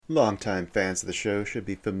Longtime fans of the show should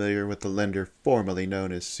be familiar with the lender formerly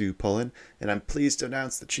known as Sue Pullen, and I'm pleased to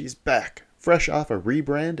announce that she's back, fresh off a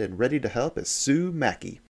rebrand and ready to help as Sue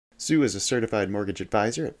Mackey. Sue is a certified mortgage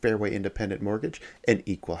advisor at Fairway Independent Mortgage, an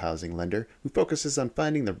equal housing lender who focuses on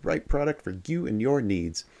finding the right product for you and your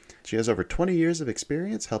needs. She has over 20 years of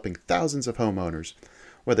experience helping thousands of homeowners.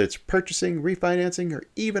 Whether it's purchasing, refinancing, or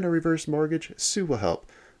even a reverse mortgage, Sue will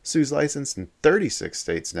help. Sue's licensed in 36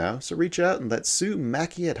 states now, so reach out and let Sue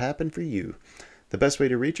Mackey it happen for you. The best way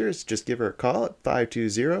to reach her is just give her a call at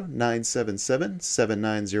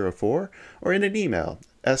 520-977-7904 or in an email,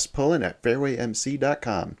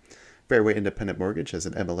 spullen@fairwaymc.com. Fairway Independent Mortgage has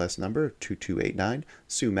an MLS number of 2289.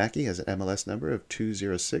 Sue Mackey has an MLS number of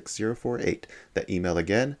 206048. That email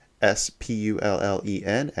again,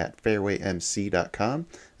 spullen@fairwaymc.com,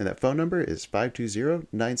 and that phone number is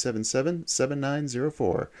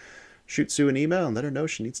 520-977-7904. Shoot Sue an email and let her know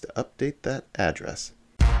she needs to update that address.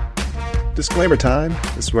 Disclaimer time.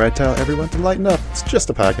 This is where I tell everyone to lighten up. It's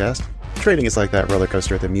just a podcast. Trading is like that roller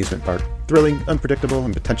coaster at the amusement park. Thrilling, unpredictable,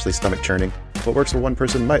 and potentially stomach-churning. What works for one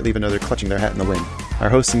person might leave another clutching their hat in the wind. Our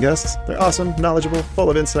hosts and guests, they're awesome, knowledgeable,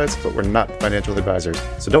 full of insights, but we're not financial advisors.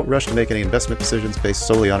 So don't rush to make any investment decisions based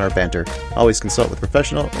solely on our banter. Always consult with a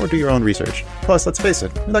professional or do your own research. Plus, let's face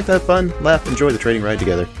it, we like to have fun, laugh, enjoy the trading ride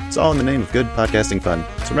together. It's all in the name of good podcasting fun.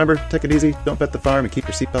 So remember, take it easy, don't bet the farm, and keep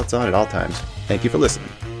your seatbelts on at all times. Thank you for listening.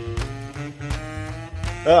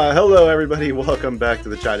 Hello, everybody. Welcome back to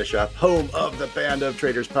the China Shop, home of the Band of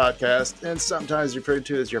Traders podcast, and sometimes referred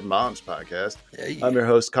to as your mom's podcast. Yeah. I'm your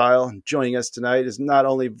host, Kyle. And joining us tonight is not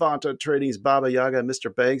only Vanta Trading's Baba Yaga and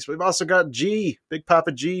Mr. Banks, but we've also got G, Big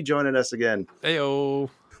Papa G, joining us again.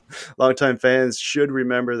 Heyo. Longtime fans should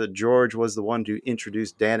remember that George was the one to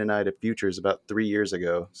introduce Dan and I to futures about 3 years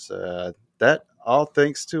ago. So that all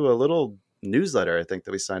thanks to a little newsletter, I think,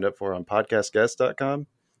 that we signed up for on podcastguest.com.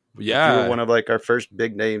 Yeah, you were one of like our first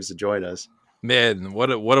big names to join us. Man,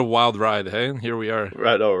 what a wild ride, hey? Here we are.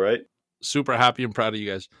 Right. Super happy and proud of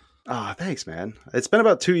you guys. Oh, thanks, man. It's been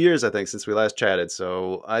about 2 years, I think, since we last chatted.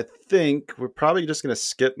 So I think we're probably just going to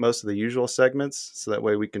skip most of the usual segments, so that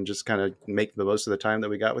way we can just kind of make the most of the time that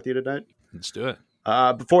we got with you tonight. Let's do it.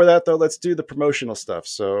 Before that, though, let's do the promotional stuff.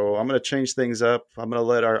 So I'm going to change things up. I'm going to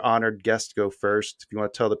let our honored guest go first. If you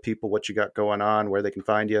want to tell the people what you got going on, where they can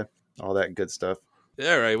find you, all that good stuff.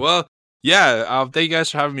 Yeah, right. Well, yeah, thank you guys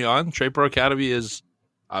for having me on. Trade Pro Academy is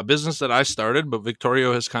a business that I started, but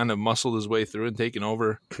Victorio has kind of muscled his way through and taken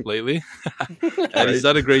over lately. And he's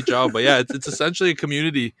done a great job. But yeah, it's essentially a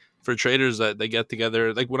community for traders that they get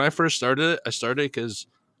together. Like when I first started it, I started because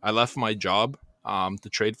I left my job to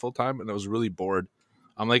trade full time, and I was really bored.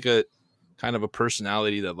 I'm like a kind of a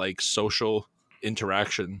personality that likes social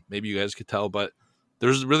interaction. Maybe you guys could tell, but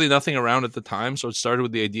there's really nothing around at the time. So it started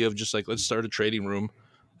with the idea of just like, let's start a trading room.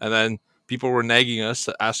 And then people were nagging us,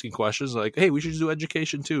 asking questions like, hey, we should do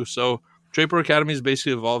education too. So Trade Pro Academy has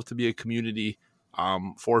basically evolved to be a community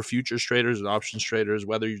for futures traders and options traders,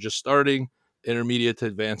 whether you're just starting, intermediate to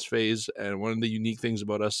advanced phase. And one of the unique things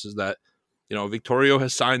about us is that, you know, Victorio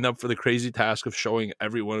has signed up for the crazy task of showing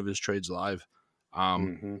every one of his trades live.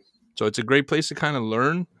 So it's a great place to kind of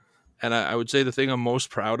learn. And I would say the thing I'm most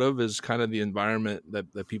proud of is kind of the environment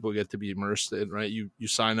that people get to be immersed in, right? You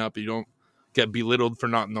sign up, you don't get belittled for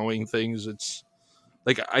not knowing things. It's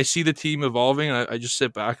like I see the team evolving, and I just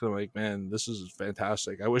sit back and I'm like, man, this is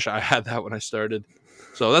fantastic. I wish I had that when I started.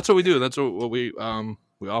 So that's what we do. That's what we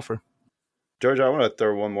offer. George, I want to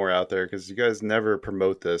throw one more out there because you guys never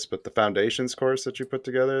promote this, but the foundations course that you put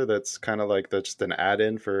together, that's kind of like that's just an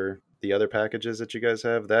add-in for the other packages that you guys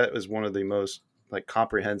have. That is one of the most like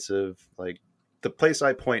comprehensive, like the place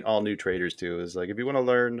I point all new traders to is like, if you want to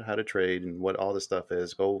learn how to trade and what all this stuff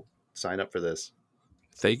is, go sign up for this.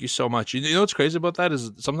 Thank you so much. You know what's crazy about that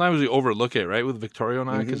is sometimes we overlook it, right? With Victorio and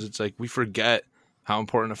I, because it's like we forget how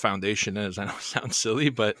important a foundation is. I know it sounds silly,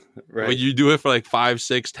 but when you do it for like 5,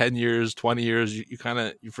 6, 10 years, 20 years, you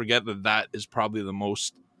forget that is probably the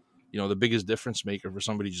most, you know, the biggest difference maker for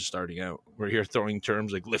somebody just starting out. We're here throwing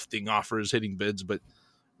terms like lifting offers, hitting bids, but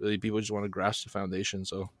really people just want to grasp the foundation.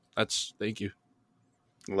 So thank you.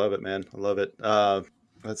 Love it, man. I love it.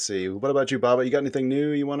 Let's see. What about you, Baba? You got anything new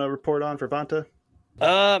you want to report on for Vanta?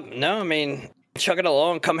 No, I mean, chuck it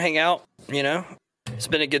along, come hang out, you know. It's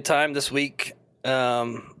been a good time this week.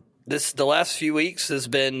 The last few weeks has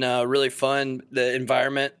been really fun. The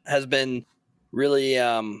environment has been really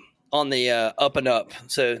on the up and up.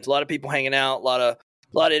 So a lot of people hanging out, a lot of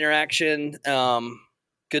interaction.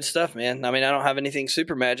 Good stuff, man. I mean, I don't have anything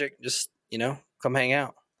super magic. Just, you know, come hang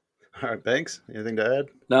out. All right, Banks, anything to add?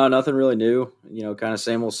 No, nothing really new. Kind of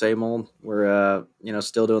same old. We're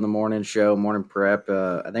still doing the morning show, morning prep.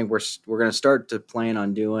 I think we're going to start to plan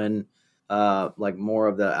on doing like more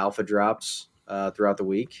of the alpha drops throughout the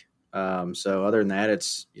week. So other than that,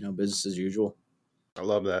 it's business as usual. I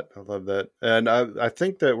love that. And I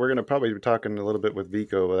think that we're going to probably be talking a little bit with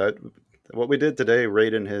Vico. What we did today,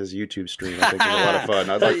 raiding his YouTube stream, I think was a lot of fun.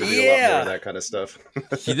 I'd like to do a lot more of that kind of stuff.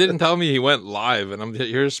 He didn't tell me he went live, and I'm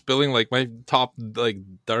here spilling like my top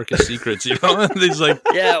darkest secrets. And he's like,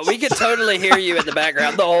 yeah, we could totally hear you in the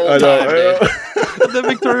background the whole time. Dude. And then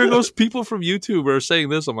Victoria goes, people from YouTube are saying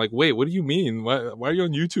this. I'm like, wait, what do you mean? Why are you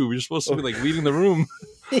on YouTube? You're supposed to be leading the room.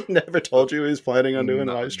 He never told you he was planning on doing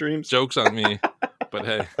live streams. Jokes on me.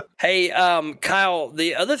 But hey, Kyle,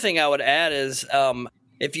 the other thing I would add is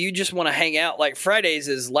if you just want to hang out, Fridays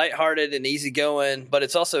is lighthearted and easygoing, but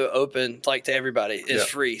it's also open to everybody. It's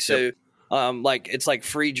free. So it's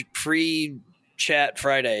free chat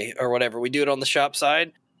Friday or whatever. We do it on the shop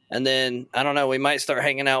side. And then I don't know, we might start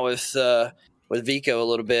hanging out with Vico a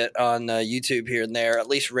little bit on YouTube here and there, at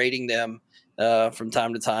least rating them from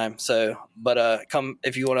time to time. So, but come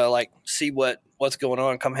if you want to see what's going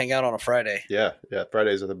on, come hang out on a Friday. Yeah.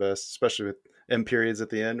 Fridays are the best, especially with M periods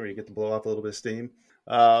at the end where you get to blow off a little bit of steam.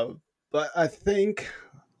 But I think,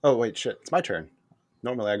 oh wait, shit, it's my turn.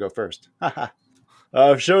 Normally I go first.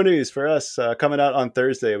 Show news for us coming out on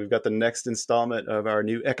Thursday. We've got the next installment of our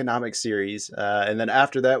new economic series. And then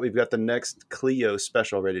after that, we've got the next Cleo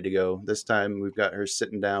special ready to go. This time we've got her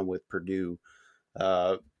sitting down with Purdue.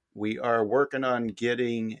 We are working on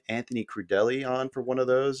getting Anthony Crudelli on for one of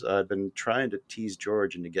those. I've been trying to tease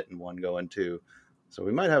George into getting one going too. So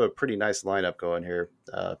we might have a pretty nice lineup going here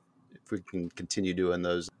if we can continue doing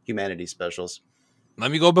those humanities specials.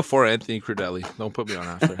 Let me go before Anthony Crudelli. Don't put me on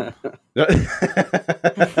after.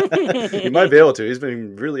 You might be able to. He's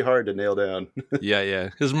been really hard to nail down. Yeah.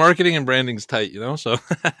 His marketing and branding's tight, so.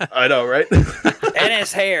 I know, right? And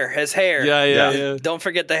his hair. Yeah. Don't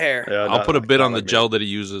forget the hair. Yeah, I'll put a bit on the gel that he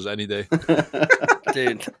uses any day.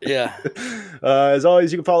 Dude, yeah. As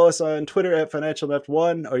always, you can follow us on Twitter at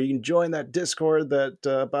FinancialNeft1, or you can join that Discord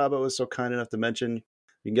that Baba was so kind enough to mention.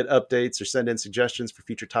 You can get updates or send in suggestions for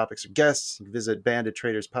future topics or guests. You can visit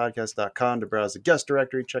bandedtraderspodcast.com to browse the guest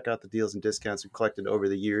directory, check out the deals and discounts we've collected over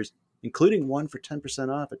the years, including one for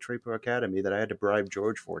 10% off at Trade Pro Academy that I had to bribe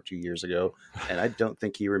George for 2 years ago, and I don't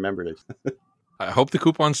think he remembered it. I hope the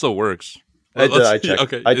coupon still works. I checked.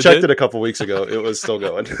 Okay, I checked it a couple weeks ago. It was still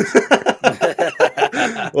going.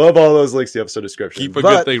 We'll have all those links in the episode description. Keep a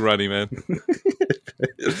good thing running, man.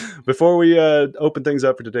 Before we open things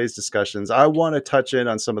up for today's discussions, I want to touch in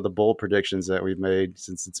on some of the bull predictions that we've made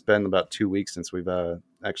since it's been about 2 weeks since we've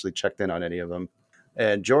actually checked in on any of them.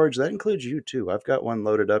 And George, that includes you too. I've got one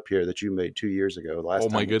loaded up here that you made 2 years ago. Oh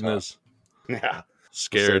my goodness! Yeah,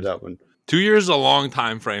 scared that one. 2 years is a long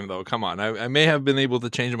time frame, though. Come on, I may have been able to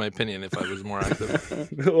change my opinion if I was more active.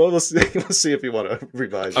 Well, we'll see if you want to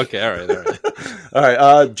revise. Okay, all right. All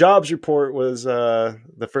right. Jobs report was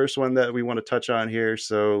the first one that we want to touch on here.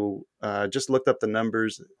 So just looked up the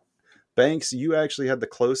numbers. Banks, you actually had the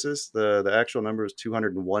closest. The actual number was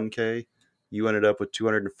 201K. You ended up with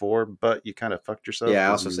 204, but you kind of fucked yourself. Yeah,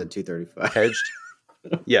 I also said 235.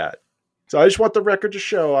 Hedged. Yeah. So I just want the record to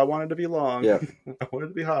show. I wanted to be long. Yeah. I wanted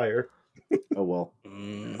to be higher. Oh well,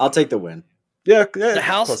 I'll take the win. Yeah, the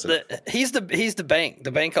house. He's the bank.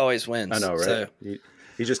 The bank always wins. I know, right? So.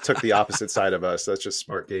 He just took the opposite side of us. That's just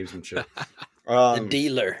smart gamesmanship. The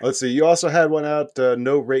dealer. Let's see. You also had one out.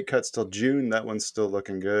 No rate cuts till June. That one's still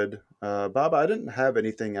looking good. Bob, I didn't have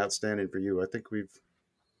anything outstanding for you. I think we've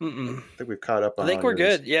caught up on. I think we're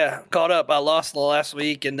good. Yeah, caught up. I lost the last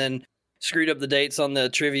week and then screwed up the dates on the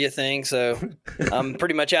trivia thing, so I'm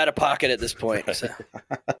pretty much out of pocket at this point. So.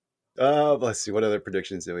 Let's see. What other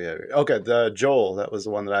predictions do we have? Okay, Joel, that was the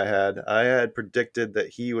one that I had. I had predicted that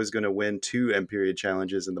he was going to win 2 M period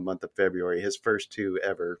challenges in the month of February, his first 2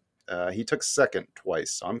 ever. He took second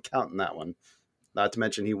twice, so I'm counting that one. Not to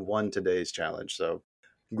mention he won today's challenge, so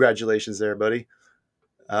congratulations there, buddy.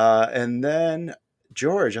 And then,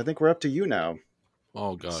 George, I think we're up to you now.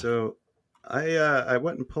 Oh, God. So I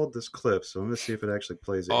went and pulled this clip, so I'm going to see if it actually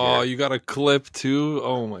plays it. Oh, you got a clip too?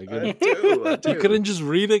 Oh my goodness. I do. You couldn't just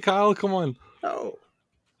read it, Kyle? Come on. No.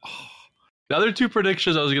 Oh. The other 2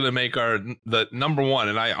 predictions I was going to make are the number one,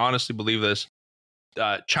 and I honestly believe this.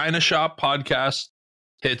 China Shop podcast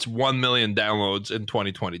hits 1 million downloads in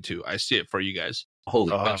 2022. I see it for you guys. Holy,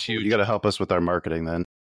 that's huge. You got to help us with our marketing then.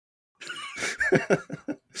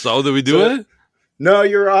 So did we do it? No,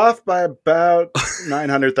 you're off by about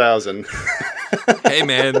 900,000. Hey,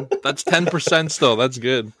 man, that's 10% still. That's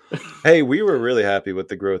good. Hey, we were really happy with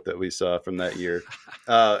the growth that we saw from that year.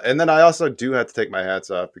 And then I also do have to take my hats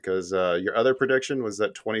off because your other prediction was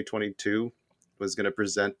that 2022 was going to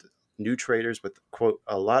present new traders with, quote,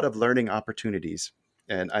 a lot of learning opportunities.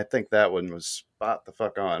 And I think that one was spot the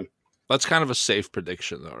fuck on. That's kind of a safe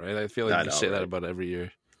prediction, though, right? I feel like you say right? that about every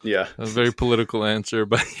year. Yeah. A very political answer,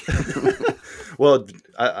 but... Well,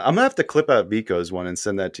 I'm going to have to clip out Vico's one and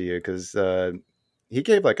send that to you because he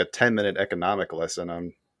gave like a 10-minute economic lesson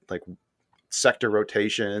on like sector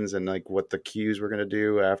rotations and like what the Qs were going to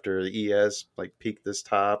do after the ES like peaked this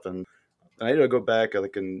top. And I need to go back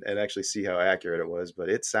and actually see how accurate it was, but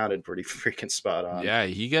it sounded pretty freaking spot on. Yeah,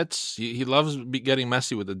 he loves getting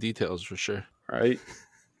messy with the details for sure. Right.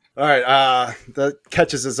 All right. That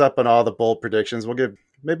catches us up on all the bold predictions. We'll give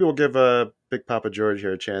Big Papa George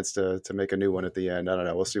here a chance to make a new one at the end. I don't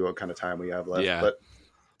know. We'll see what kind of time we have left. Yeah. But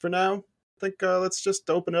for now, I think let's just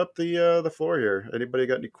open up the floor here. Anybody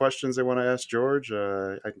got any questions they want to ask George?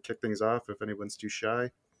 I can kick things off if anyone's too shy.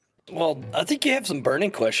 Well, I think you have some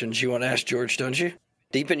burning questions you want to ask George, don't you?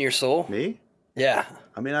 Deep in your soul? Me? Yeah.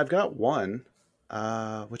 I mean, I've got one.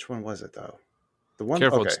 Which one was it, though? The one.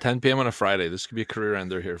 Careful, okay. It's 10 p.m. on a Friday. This could be a career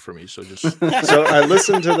ender here for me, so just... So I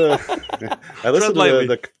listened to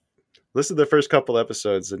the first couple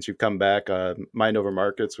episodes since you've come back. Mind Over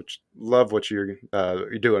Markets, which love what you're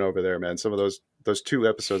doing over there, man. Some of those 2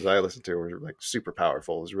 episodes I listened to were like super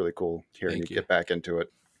powerful. It was really cool hearing you get back into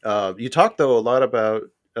it. You talked though a lot about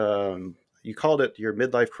you called it your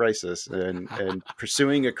midlife crisis and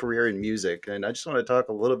pursuing a career in music, and I just want to talk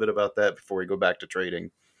a little bit about that before we go back to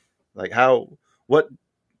trading. Like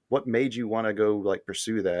what made you want to go like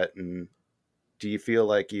pursue that, and do you feel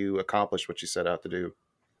like you accomplished what you set out to do?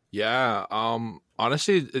 Yeah.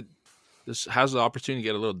 Honestly, this has the opportunity to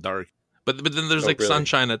get a little dark, but then there's really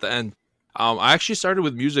sunshine at the end. I actually started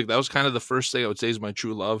with music. That was kind of the first thing I would say is my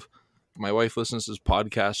true love. My wife listens to this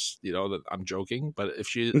podcast, that I'm joking, but if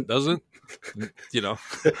she doesn't,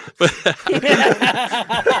 but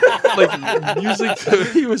like music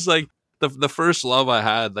to me was like the first love I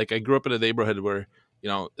had. Like I grew up in a neighborhood where,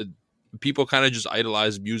 people kind of just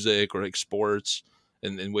idolize music or like sports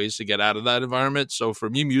and ways to get out of that environment. So for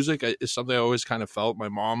me, music is something I always kind of felt. My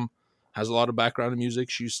mom has a lot of background in music.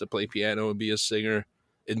 She used to play piano and be a singer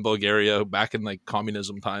in Bulgaria back in like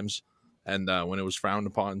communism times and when it was frowned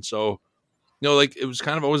upon. So, like it was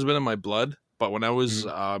kind of always been in my blood. But when I was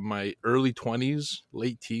my early 20s,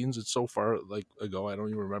 late teens, it's so far like ago, I don't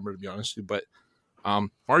even remember, to be honest with you. But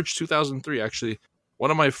March 2003, actually,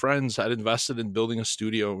 one of my friends had invested in building a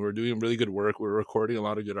studio. We were doing really good work. We were recording a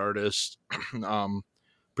lot of good artists,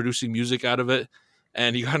 producing music out of it.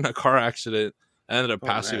 And he got in a car accident and ended up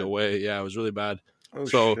passing away. Yeah, it was really bad. Oh,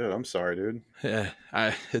 shit. I'm sorry, dude. Yeah,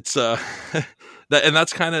 it's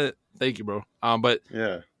that's kind of, thank you, bro. But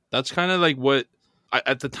yeah, that's kind of like what,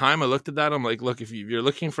 at the time I looked at that. I'm like, look, if you're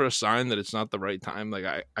looking for a sign that it's not the right time, like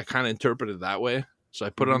I kind of interpreted it that way. So I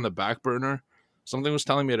put it on the back burner. Something was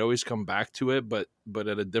telling me I'd always come back to it, but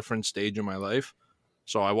at a different stage in my life.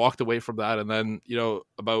 So I walked away from that. And then,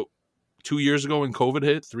 about 2 years ago when COVID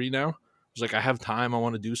hit, 3 now, I was like, I have time. I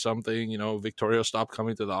want to do something. Victoria stopped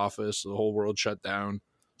coming to the office. The whole world shut down.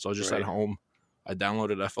 So I was just at home. I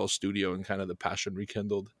downloaded FL Studio and kind of the passion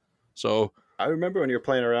rekindled. So I remember when you were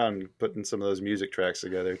playing around putting some of those music tracks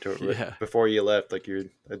together before you left, like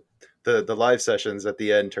the live sessions at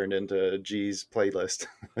the end turned into G's playlist.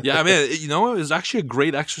 Yeah, I mean, it was actually a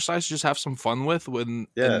great exercise to just have some fun with and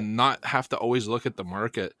not have to always look at the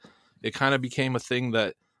market. It kind of became a thing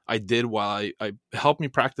that I did while I helped me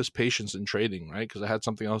practice patience in trading, right? Because I had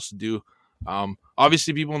something else to do.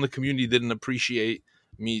 Obviously, people in the community didn't appreciate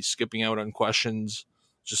me skipping out on questions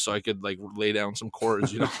just so I could like lay down some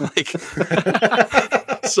chords, like.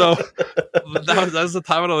 So that was the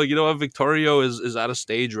time when I'm like, what, Victorio is at a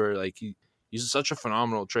stage where like he's such a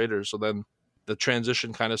phenomenal trader. So then the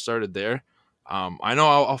transition kind of started there. I know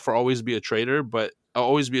I'll for always be a trader, but I'll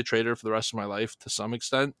always be a trader for the rest of my life to some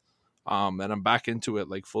extent. And I'm back into it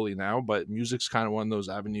like fully now, but music's kind of one of those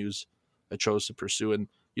avenues I chose to pursue. And,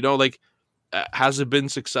 like, has it been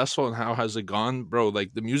successful and how has it gone? Bro,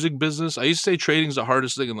 like the music business, I used to say trading's the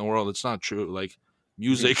hardest thing in the world. It's not true. Like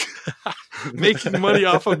music, making money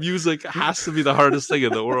off of music has to be the hardest thing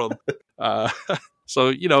in the world.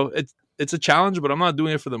 So, it's a challenge, but I'm not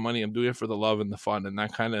doing it for the money. I'm doing it for the love and the fun. And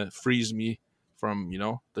that kind of frees me from,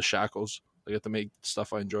 the shackles. I get to make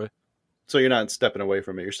stuff I enjoy. So you're not stepping away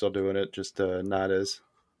from it. You're still doing it, just not as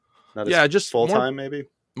just full time, maybe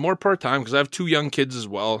more part time because I have 2 young kids as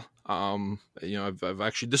well. I've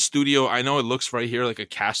actually this studio. I know it looks right here like a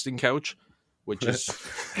casting couch, which is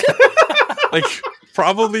like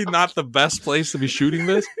probably not the best place to be shooting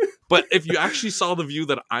this. But if you actually saw the view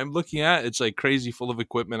that I'm looking at, it's like crazy full of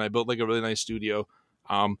equipment. I built like a really nice studio.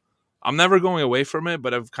 I'm never going away from it,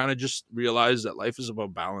 but I've kind of just realized that life is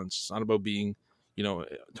about balance. It's not about being, to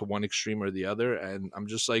one extreme or the other. And I'm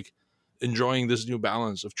just like enjoying this new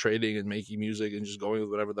balance of trading and making music and just going with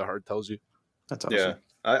whatever the heart tells you. That's awesome. Yeah.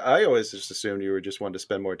 I always just assumed you were just wanting to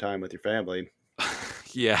spend more time with your family.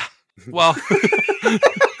 Yeah. Well,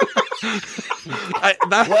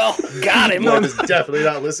 got him. Mom is definitely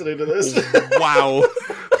not listening to this. Wow.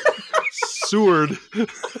 Seward.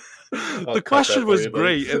 The question was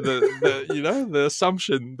great, and the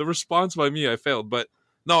assumption, the response by me, I failed. But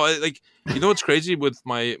no, what's crazy with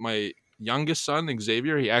my youngest son,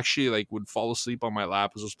 Xavier, he actually like would fall asleep on my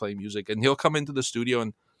lap as I was playing music, and he'll come into the studio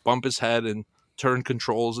and bump his head and turn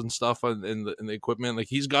controls and stuff in the equipment. Like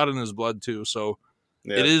he's got it in his blood too. So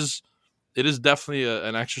Yeah. it is definitely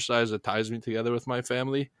an exercise that ties me together with my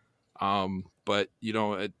family. But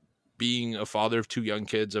being a father of two young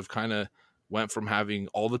kids, I've kind of went from having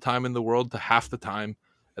all the time in the world to half the time.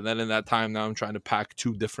 And then in that time, now I'm trying to pack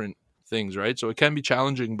two different things, right? So it can be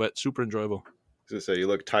challenging, but super enjoyable. I was gonna say, you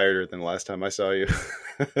look tireder than the last time I saw you.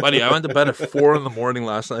 Buddy, I went to bed at 4 a.m.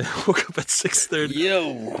 last night. I woke up at 6:30.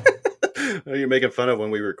 Yo. You're making fun of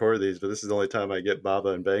when we record these, but this is the only time I get Baba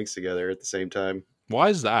and Banks together at the same time. Why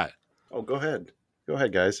is that? Oh, go ahead. Go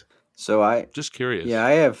ahead, guys. So just curious. Yeah,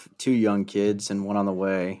 I have 2 young kids and one on the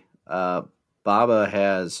way. Baba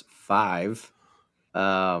has 5.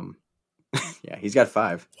 Yeah, he's got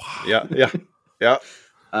 5. Wow. Yeah.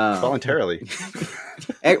 Voluntarily.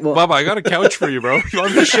 Well, Baba, I got a couch for you, bro. You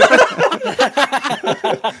want me to ship it?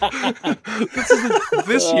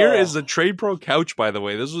 This here is a Trade Pro couch, by the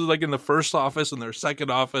way. This was like in the first office and their second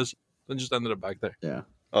office, then just ended up back there. Yeah.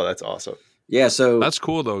 Oh, that's awesome. Yeah, so that's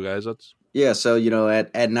cool though, guys. So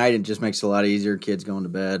at night it just makes it a lot easier. Kids going to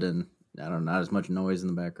bed, and I don't know, not as much noise in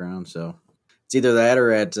the background. So it's either that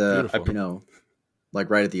or at like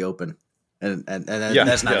right at the open, and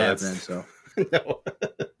that's not happening. So no,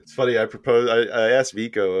 it's funny. I asked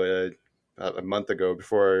Vico a month ago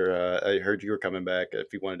before I heard you were coming back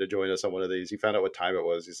if he wanted to join us on one of these. He found out what time it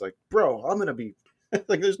was. He's like, "Bro, I'm gonna be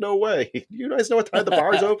like, there's no way. You guys know what time the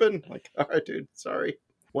bar's open?" I'm like, all right, dude. Sorry.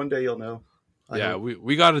 One day you'll know. Yeah,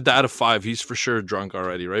 we got a dad of 5. He's for sure drunk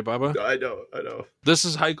already, right, Baba? I know. This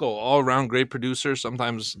is Heiko, all around great producer,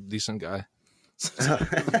 sometimes decent guy.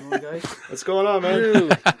 What's going on, man?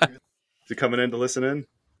 Is he coming in to listen in?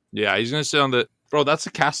 Yeah, he's gonna sit on the. Bro, that's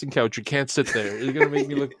a casting couch. You can't sit there. You're gonna make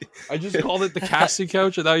me look. I just called it the casting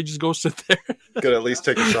couch, and now you just go sit there. Gotta at least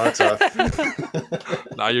take your socks off.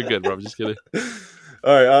 Nah, you're good, bro. I'm just kidding.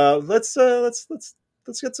 All right, let's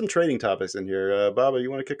get some trading topics in here. Baba, you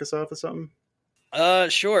want to kick us off with something?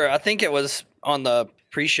 Sure. I think it was on the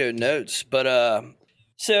pre-show notes, but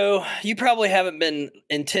so you probably haven't been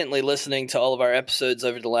intently listening to all of our episodes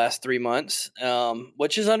over the last 3 months,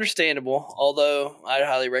 which is understandable. Although I'd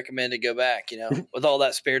highly recommend to go back, with all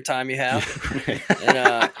that spare time you have.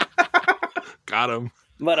 And, got him.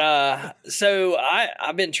 But so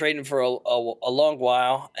I've been trading for a long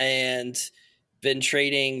while, and been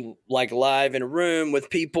trading like live in a room with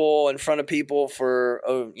people, in front of people for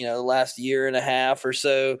the last year and a half or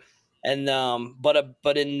so. And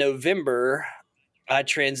but in November, I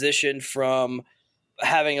transitioned from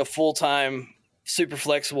having a full-time, super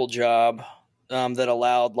flexible job that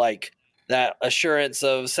allowed like that assurance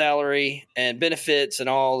of salary and benefits and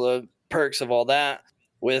all the perks of all that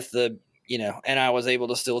with the, and I was able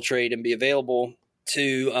to still trade and be available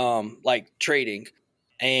to like trading.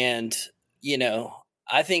 And,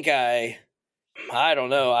 I think I don't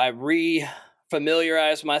know, I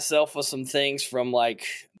re-familiarized myself with some things from like,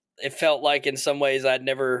 it felt like in some ways I'd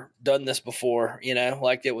never done this before,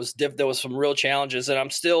 like there was some real challenges, and I'm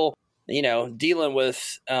still, dealing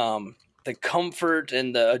with the comfort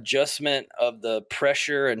and the adjustment of the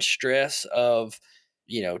pressure and stress of,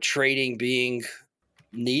 trading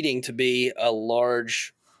needing to be a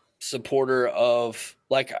large supporter of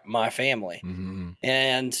like my family. Mm-hmm.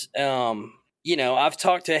 And, I've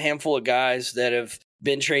talked to a handful of guys that have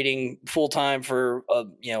been trading full time for, a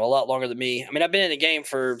lot longer than me. I mean, I've been in the game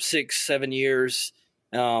for 6-7 years,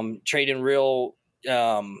 trading real,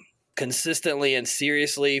 consistently and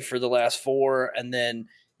seriously for the last 4. And then,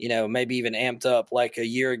 maybe even amped up like a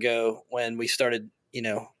year ago when we started,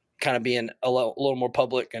 kind of being a little more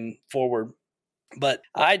public and forward. But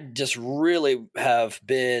I just really have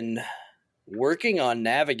been working on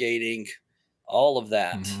navigating all of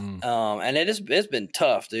that. Mm-hmm. And it's been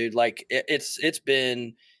tough, dude. Like it's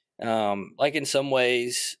been, like in some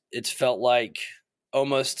ways it's felt like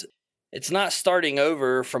almost it's not starting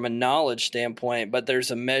over from a knowledge standpoint, but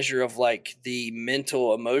there's a measure of like the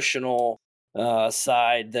mental, emotional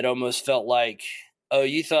side that almost felt like, oh,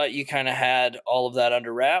 you thought you kind of had all of that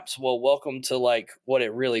under wraps. Well, welcome to like what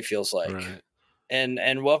it really feels like, Right.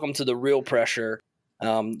 and welcome to the real pressure,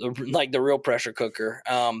 like the real pressure cooker.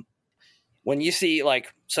 When you see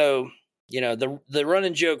like, so the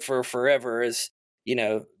running joke for forever is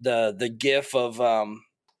the gif of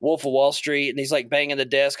Wolf of Wall Street, and he's like banging the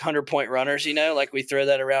desk, 100-point runners, like we throw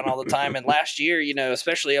that around all the time. And last year,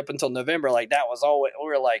 especially up until November, like that was always, we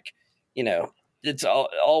were like, it's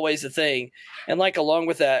always a thing. And like, along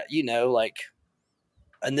with that, like,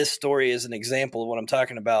 and this story is an example of what I'm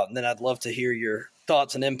talking about. And then I'd love to hear your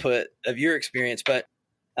thoughts and input of your experience. But,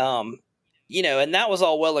 and that was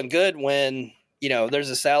all well and good when, there's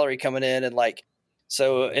a salary coming in, and like,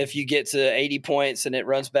 so if you get to 80 points and it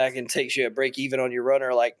runs back and takes you a break even on your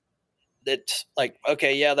runner, like that's like,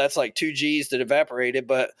 okay, yeah, that's like 2 G's that evaporated.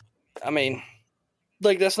 But I mean,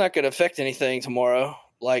 like, that's not going to affect anything tomorrow.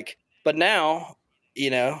 Like, but now,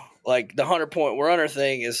 like the 100-point runner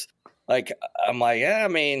thing is like, I'm like, yeah, I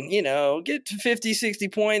mean, get to 50, 60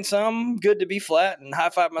 points. I'm good to be flat and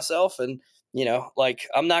high five myself. And, like,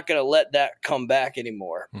 I'm not going to let that come back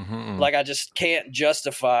anymore. Mm-hmm. Like, I just can't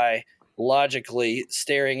justify logically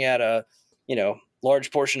staring at a,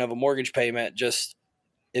 large portion of a mortgage payment just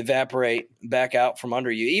evaporate back out from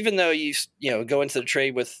under you, even though you go into the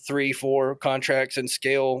trade with 3-4 contracts and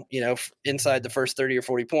scale, inside the first 30 or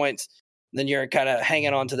 40 points, then you're kind of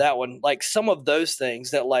hanging on to that one. Like some of those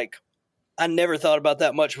things that like, I never thought about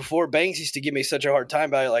that much before. Banks used to give me such a hard time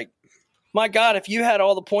about it. Like, my God, if you had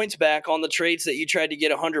all the points back on the trades that you tried to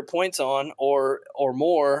get 100 points on or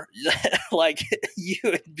more, like you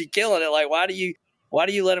would be killing it. Like, why do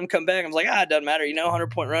you let them come back? I was like, it doesn't matter.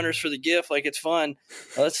 100-point runners for the gift. Like, it's fun.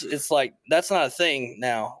 It's like, that's not a thing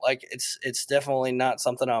now. Like, it's definitely not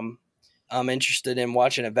something I'm interested in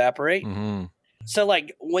watching evaporate. Mm-hmm. So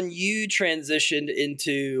like when you transitioned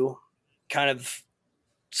into kind of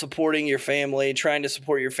supporting your family, trying to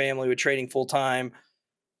support your family with trading full time,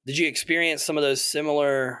 did you experience some of those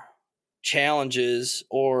similar challenges,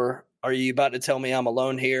 or are you about to tell me I'm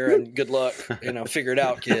alone here and good luck, figure it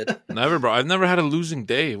out, kid? Never, bro. I've never had a losing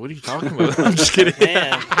day. What are you talking about? I'm just kidding.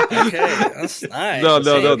 Man, okay, that's nice.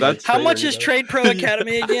 No. That's how much is Trade Pro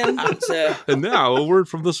Academy again? So. And now a word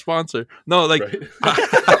from the sponsor. No, like, right.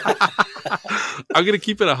 I'm gonna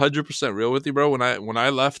keep it 100% real with you, bro. When I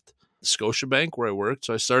left Scotiabank, where I worked,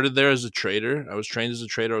 so I started there as a trader. I was trained as a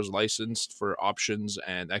trader. I was licensed for options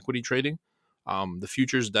and equity trading. The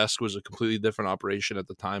futures desk was a completely different operation at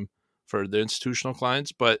the time for the institutional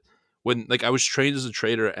clients. But when I was trained as a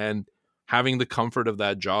trader and having the comfort of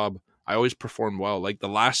that job, I always performed well. Like the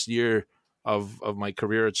last year of my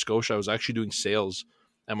career at Scotia, I was actually doing sales,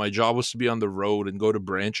 and my job was to be on the road and go to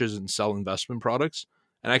branches and sell investment products.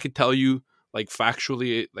 And I could tell you, like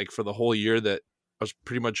factually, like for the whole year that I was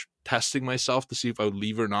pretty much testing myself to see if I would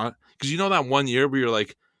leave or not. Because that 1 year where you're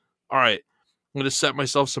like, all right, I'm going to set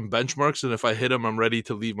myself some benchmarks, and if I hit them, I'm ready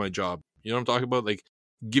to leave my job. You know what I'm talking about? Like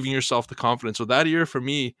giving yourself the confidence. So that year for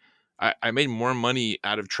me, I made more money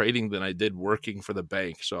out of trading than I did working for the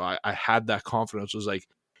bank. So I had that confidence. It was like,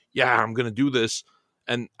 yeah, I'm going to do this.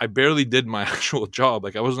 And I barely did my actual job.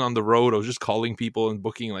 Like I wasn't on the road. I was just calling people and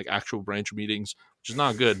booking like actual branch meetings, which is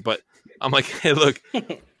not good. But I'm like, hey, look,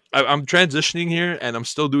 I'm transitioning here and I'm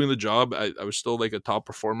still doing the job. I was still like a top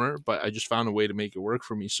performer, but I just found a way to make it work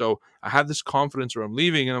for me. So I had this confidence where I'm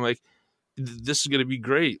leaving, and I'm like, this is going to be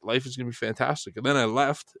great. Life is going to be fantastic. And then I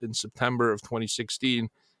left in September of 2016.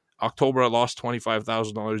 October, I lost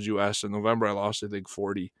 $25,000 US. In November, I lost, I think,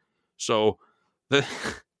 40. So,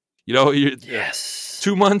 yes.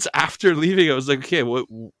 2 months after leaving, I was like, okay, what?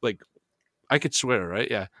 Like, I could swear, right?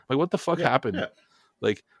 Yeah. Like, what the fuck happened? Yeah.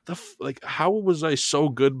 Like, how was I so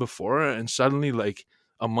good before, and suddenly, like,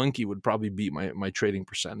 a monkey would probably beat my trading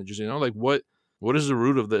percentages? Like, what is the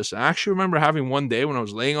root of this? And I actually remember having one day when I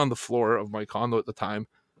was laying on the floor of my condo at the time,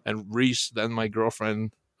 and Reese, then my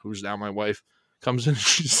girlfriend, who's now my wife, comes in and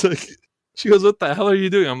she goes, what the hell are you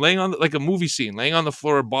doing? I'm laying on like a movie scene, laying on the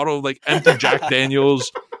floor, a bottle of like empty Jack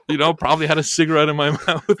Daniels, probably had a cigarette in my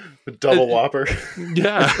mouth. A double Whopper.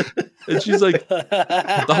 Yeah. And she's like,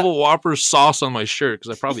 double Whopper sauce on my shirt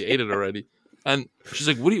because I probably ate it already. And she's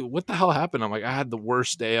like, what the hell happened? I'm like, I had the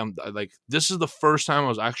worst day. I'm like, this is the first time I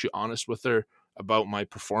was actually honest with her about my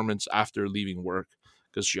performance after leaving work.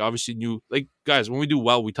 Because she obviously knew, like, guys, when we do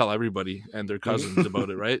well, we tell everybody and their cousins about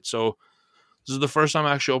it, right? So this is the first time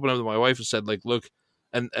I actually opened up to my wife and said, like, look,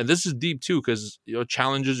 and this is deep too, because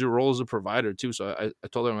challenges your role as a provider too. So I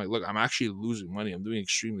told her, I'm like, look, I'm actually losing money. I'm doing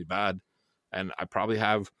extremely bad, and I probably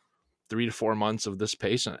have 3 to 4 months of this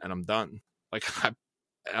pace and I'm done. Like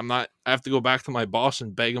I have to go back to my boss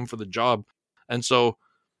and beg him for the job. And so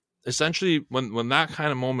essentially when that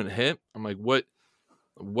kind of moment hit, I'm like, what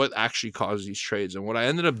actually caused these trades? And what I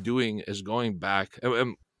ended up doing is going back,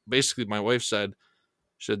 and basically my wife said,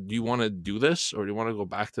 do you want to do this, or do you want to go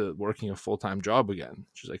back to working a full-time job again?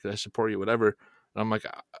 She's like, I support you, whatever. And I'm like,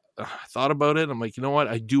 I thought about it. I'm like, you know what?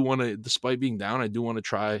 I do want to, despite being down, I do want to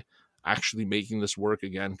try actually making this work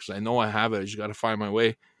again, because I know I have it. I just got to find my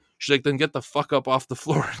way. She's like, then get the fuck up off the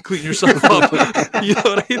floor and clean yourself up. You know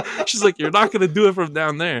what I mean? She's like, you're not going to do it from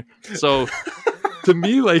down there. So to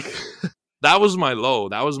me, like, that was my low.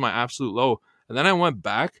 That was my absolute low. And then I went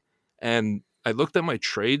back and I looked at my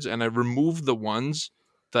trades and I removed the ones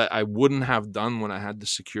that I wouldn't have done when I had the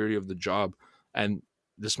security of the job. And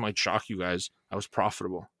this might shock you guys, I was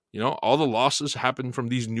profitable. You know, all the losses happened from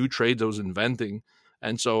these new trades I was inventing.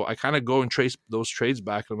 And so I kind of go and trace those trades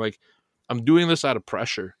back. And I'm like, I'm doing this out of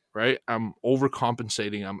pressure, right? I'm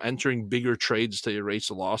overcompensating. I'm entering bigger trades to erase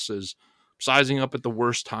the losses, sizing up at the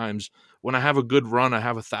worst times. When I have a good run, I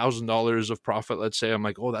have $1,000 of profit. Let's say I'm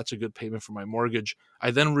like, oh, that's a good payment for my mortgage.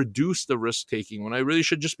 I then reduce the risk taking when I really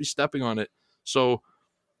should just be stepping on it. So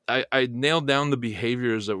I nailed down the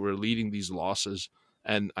behaviors that were leading these losses.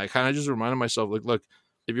 And I kind of just reminded myself, like, look,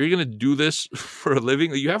 if you're going to do this for a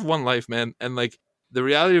living, you have one life, man. And like the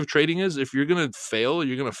reality of trading is if you're going to fail,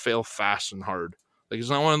 you're going to fail fast and hard. Like it's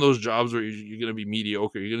not one of those jobs where you're going to be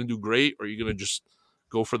mediocre. You're going to do great, or you're going to just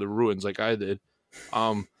go for the ruins like I did.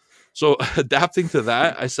 So adapting to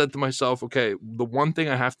that, I said to myself, okay, the one thing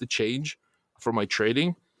I have to change for my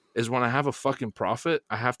trading is when I have a fucking profit,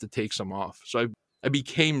 I have to take some off. So I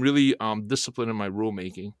became really disciplined in my rule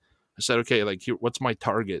making. I said, okay, like here, what's my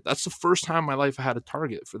target? That's the first time in my life I had a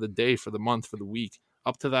target for the day, for the month, for the week.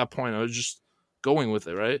 Up to that point, I was just going with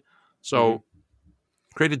it, right? So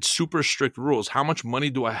created super strict rules. How much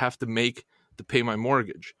money do I have to make to pay my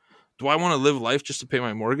mortgage? Do I want to live life just to pay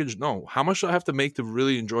my mortgage? No. How much do I have to make to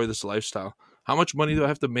really enjoy this lifestyle? How much money do I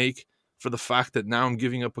have to make for the fact that now I'm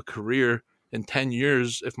giving up a career in 10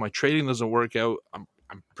 years? If my trading doesn't work out, I'm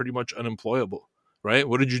pretty much unemployable. Right?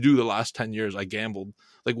 What did you do the last 10 years? I gambled.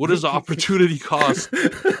 Like, what is the opportunity cost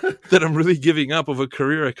that I'm really giving up of a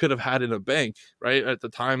career I could have had in a bank? Right? At the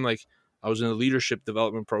time, like, I was in a leadership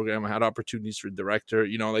development program. I had opportunities for director,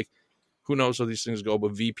 you know, like, who knows how these things go,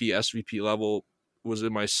 but VP, SVP level was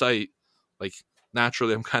in my sight. Like,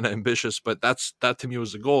 naturally, I'm kind of ambitious, but that to me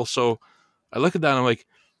was the goal. So I look at that and I'm like,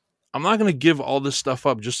 I'm not going to give all this stuff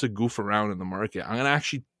up just to goof around in the market. I'm going to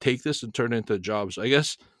actually take this and turn it into a job. So I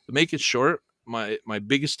guess to make it short, my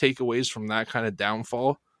biggest takeaways from that kind of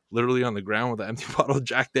downfall, literally on the ground with an empty bottle of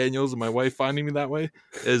Jack Daniels and my wife finding me that way,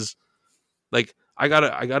 is like, I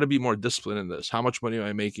gotta be more disciplined in this. How much money am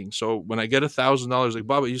I making? So when I get $1,000, like,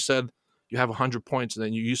 Baba, you said you have 100 points and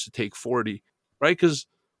then you used to take 40, right? Because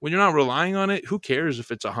when you're not relying on it, who cares if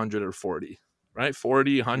it's 100 or 40, right?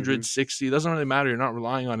 40, 100, 60, it doesn't really matter. You're not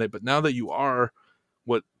relying on it. But now that you are,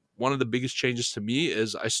 one of the biggest changes to me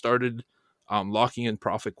is I started locking in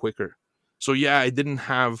profit quicker. So yeah, I didn't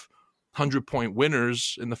have 100-point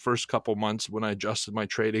winners in the first couple months when I adjusted my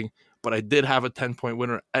trading, but I did have a 10-point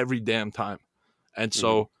winner every damn time. And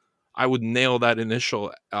so I would nail that initial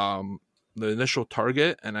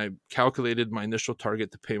target, and I calculated my initial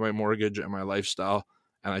target to pay my mortgage and my lifestyle,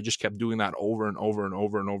 and I just kept doing that over and over and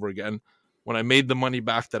over and over again. When I made the money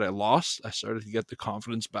back that I lost, I started to get the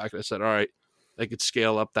confidence back. I said, all right, I could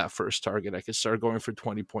scale up that first target. I could start going for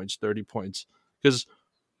 20 points, 30 points. Because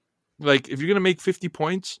like, if you're going to make 50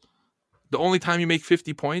 points, the only time you make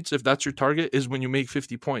 50 points, if that's your target, is when you make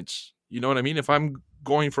 50 points. You know what I mean? If I'm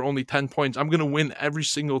going for only 10 points, I'm going to win every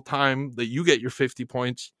single time that you get your 50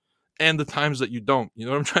 points and the times that you don't. You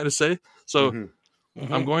know what I'm trying to say? So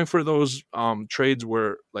I'm going for those trades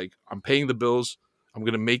where, like, I'm paying the bills. I'm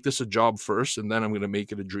going to make this a job first, and then I'm going to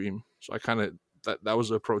make it a dream. So I kind of, that was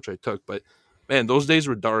the approach I took. But man, those days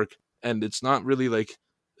were dark, and it's not really like,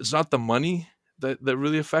 it's not the money that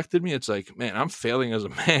really affected me. It's like, man, I'm failing as a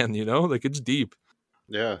man, you know, like, it's deep.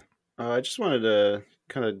 Yeah. I just wanted to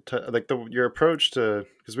kind of your approach to,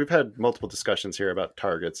 because we've had multiple discussions here about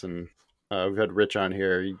targets, and we've had Rich on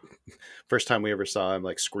here. First time we ever saw him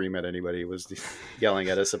like scream at anybody was yelling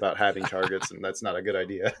at us about having targets, and that's not a good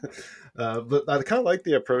idea. But I kind of like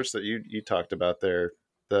the approach that you talked about there.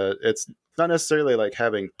 It's not necessarily like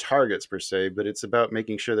having targets per se, but it's about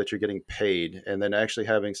making sure that you're getting paid, and then actually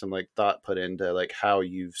having some like thought put into like how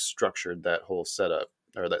you've structured that whole setup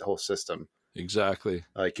or that whole system. Exactly.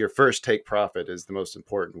 Like your first take profit is the most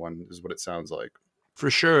important one, is what it sounds like. For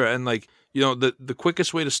sure. And like, the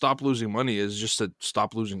quickest way to stop losing money is just to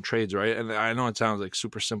stop losing trades, right? And I know it sounds like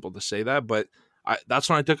super simple to say that, but that's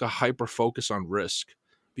when I took a hyper focus on risk.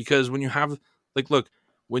 Because when you have like, look,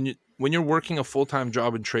 when you're working a full-time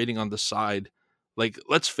job and trading on the side, like,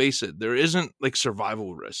 let's face it, there isn't like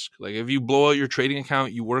survival risk. Like, if you blow out your trading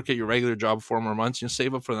account, you work at your regular job 4 more months, you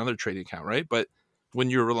save up for another trading account, right? But when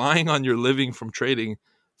you're relying on your living from trading,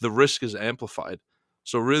 the risk is amplified.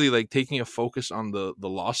 So really, like, taking a focus on the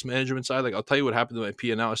loss management side. Like, I'll tell you what happened to my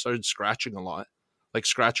P&L. I started scratching a lot. Like,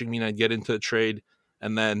 scratching mean I'd get into a trade,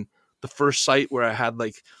 and then the first site where I had,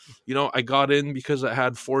 like, I got in because I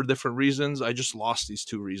had 4 different reasons. I just lost these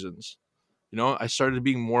 2 reasons. I started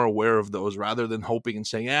being more aware of those rather than hoping and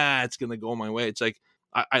saying, it's going to go my way. It's like,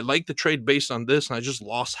 I like the trade based on this, and I just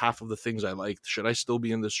lost half of the things I liked. Should I still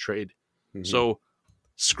be in this trade? Mm-hmm. So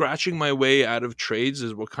scratching my way out of trades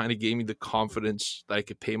is what kind of gave me the confidence that I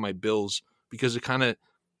could pay my bills, because it kind of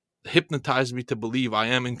hypnotized me to believe I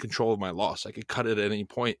am in control of my loss. I could cut it at any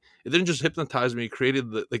point. It didn't just hypnotize me. It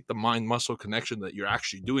created the mind muscle connection that you're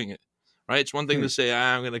actually doing it, right? It's one thing to say,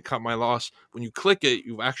 I'm going to cut my loss. When you click it,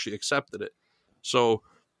 you've actually accepted it. So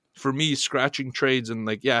for me, scratching trades and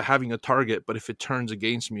having a target, but if it turns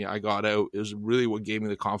against me, I got out, is really what gave me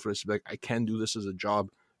the confidence to be like, I can do this as a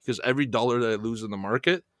job. Because every dollar that I lose in the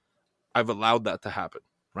market, I've allowed that to happen,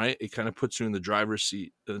 right? It kind of puts you in the driver's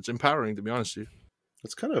seat, and it's empowering, to be honest with you.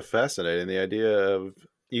 It's kind of fascinating, the idea of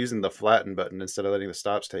using the flatten button instead of letting the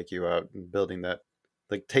stops take you out, and building that,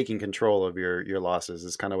 like, taking control of your losses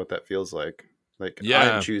is kind of what that feels like. Like,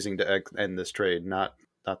 I'm choosing to end this trade, not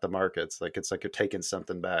the markets. Like, it's like you're taking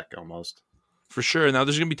something back almost. For sure. Now,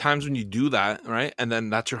 there's going to be times when you do that, right? And then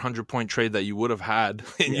that's your 100-point trade that you would have had,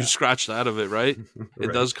 and you scratched out of it, right? Right.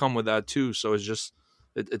 It does come with that too. So it's just,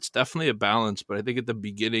 it's definitely a balance. But I think at the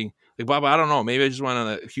beginning, like, Bob, I don't know, maybe I just went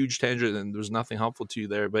on a huge tangent and there was nothing helpful to you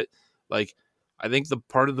there. But like, I think the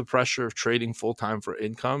part of the pressure of trading full time for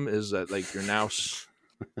income is that, like, you're now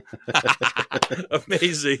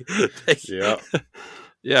amazing.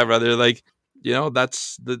 Yeah, brother. Like,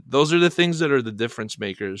 those are the things that are the difference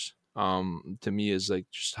makers. To me, is like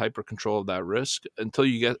just hyper control of that risk until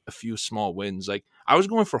you get a few small wins. Like, I was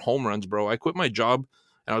going for home runs, bro. I quit my job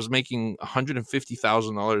and I was making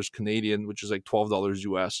 $150,000 Canadian, which is like $12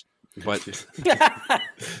 US. But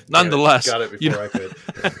nonetheless, got it before I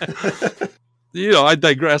could. I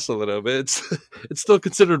digress a little bit. It's still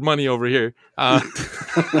considered money over here. And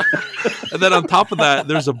then on top of that,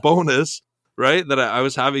 there's a bonus, right, that I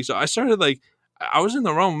was having. So I started, like, I was in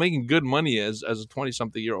the realm making good money as a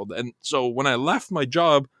 20-something-year-old. And so when I left my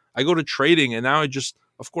job, I go to trading, and now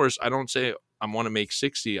of course, I don't say I want to make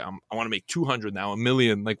 60. I want to make 200 now, 1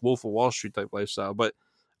 million, like Wolf of Wall Street type lifestyle. But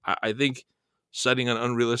I think setting an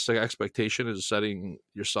unrealistic expectation is setting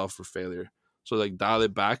yourself for failure. So, like, dial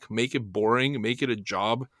it back, make it boring, make it a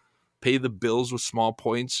job, pay the bills with small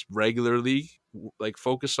points regularly, like,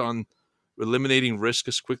 focus on eliminating risk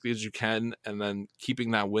as quickly as you can, and then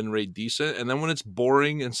keeping that win rate decent. And then when it's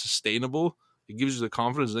boring and sustainable, it gives you the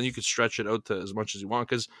confidence. Then you can stretch it out to as much as you want.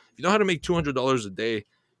 Because if you know how to make $200 a day,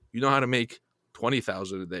 you know how to make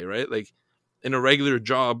 $20,000 a day, right? Like, in a regular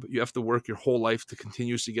job, you have to work your whole life to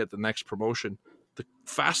continuously get the next promotion. The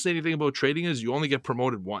fascinating thing about trading is you only get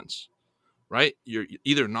promoted once, right? You're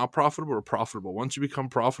either not profitable or profitable. Once you become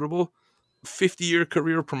profitable, 50-year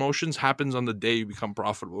career promotions happens on the day you become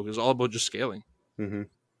profitable, because it's all about just scaling. Mm-hmm.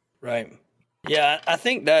 Right. Yeah, I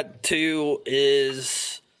think that too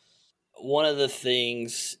is one of the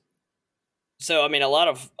things. So, I mean, a lot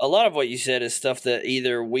of what you said is stuff that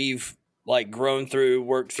either we've, like, grown through,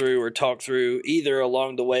 worked through, or talked through either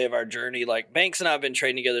along the way of our journey. Like, Banks and I have been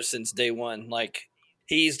trading together since day one. Like,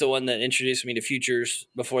 he's the one that introduced me to futures.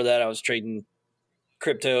 Before that, I was trading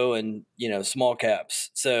crypto and, small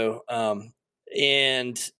caps. So,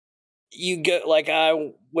 and you go, like,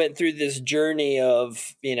 I went through this journey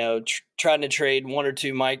of, trying to trade one or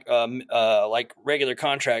two like regular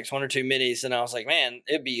contracts, one or two minis. And I was like, man,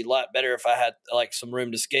 it'd be a lot better if I had, like, some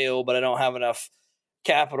room to scale, but I don't have enough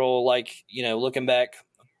capital, like, looking back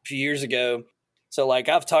a few years ago. So, like,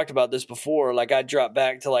 I've talked about this before. Like, I dropped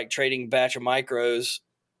back to, like, trading batch of micros,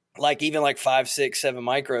 like, even like 5, 6, 7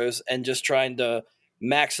 micros, and just trying to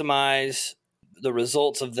maximize the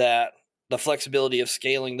results of that, the flexibility of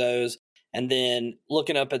scaling those, and then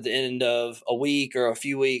looking up at the end of a week or a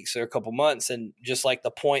few weeks or a couple months, and just, like,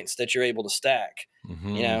 the points that you're able to stack.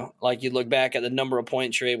 Mm-hmm. Like, you look back at the number of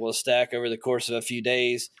points you're able to stack over the course of a few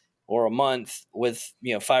days or a month with,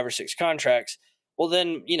 5 or 6 contracts. Well,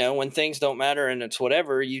 then, when things don't matter and it's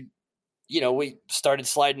whatever, we started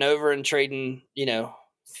sliding over and trading,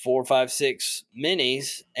 4, 5, 6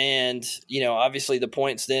 minis. And, obviously the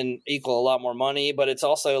points then equal a lot more money, but it's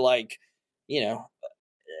also like,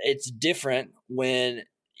 it's different when,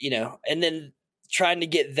 and then trying to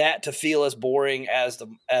get that to feel as boring as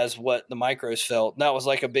what the micros felt. And that was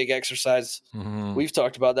like a big exercise. Mm-hmm. We've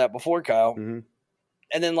talked about that before, Kyle. Mm-hmm.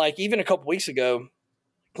 And then like even a couple weeks ago,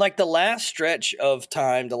 like the last stretch of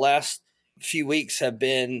time, the last few weeks have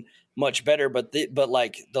been much better, but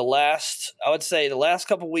like I would say the last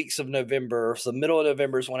couple weeks of November, so the middle of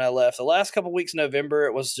November is when I left. The last couple weeks of November,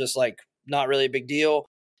 it was just like not really a big deal.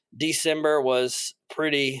 December was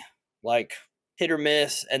pretty like hit or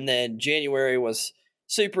miss, and then January was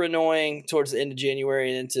super annoying towards the end of January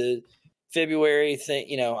and into February.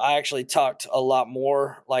 I actually talked a lot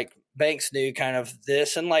more. Like Banks knew kind of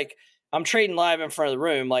this, and like I'm trading live in front of the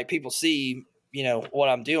room. Like people see, what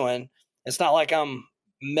I'm doing. It's not like I'm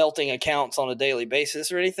melting accounts on a daily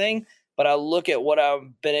basis or anything, but I look at what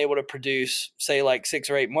I've been able to produce, say like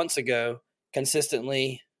 6 or 8 months ago,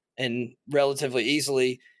 consistently and relatively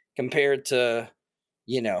easily compared to,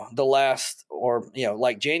 the last or,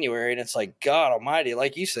 like January. And it's like, God almighty,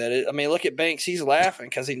 like you said it. I mean, look at Banks. He's laughing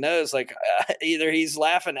because he knows like either he's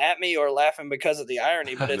laughing at me or laughing because of the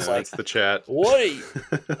irony, but it's like, it's the chat. What are you?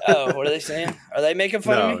 Oh, what are they saying? Are they making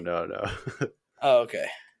fun of me? No. Oh, okay.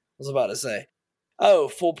 I was about to say, oh,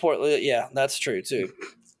 full port. Yeah, that's true too.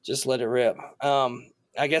 Just let it rip.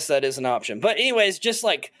 I guess that is an option. But anyways, just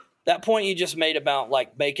like that point you just made about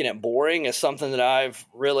like making it boring is something that I've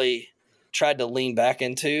really tried to lean back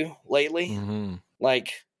into lately. Mm-hmm.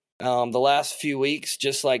 Like the last few weeks,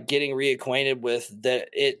 just like getting reacquainted with that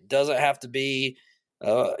it doesn't have to be,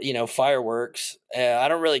 fireworks. I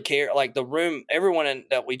don't really care. Like the room, everyone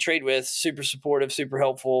that we trade with, super supportive, super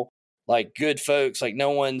helpful, like good folks. Like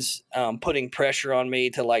no one's putting pressure on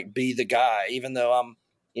me to like be the guy, even though I'm,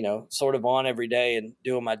 sort of on every day and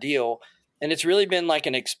doing my deal. And it's really been like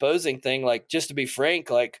an exposing thing. Like just to be frank,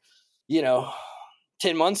 like,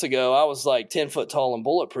 10 months ago, I was like 10 foot tall and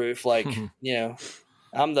bulletproof. Like,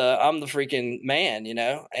 I'm the freaking man,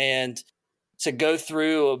 and to go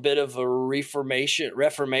through a bit of a reformation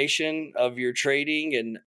of your trading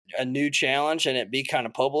and a new challenge and it be kind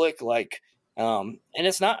of public, like, and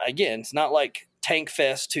it's not like Tank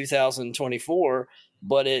Fest 2024,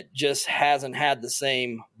 but it just hasn't had the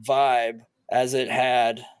same vibe as it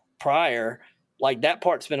had prior. Like that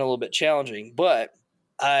part's been a little bit challenging, but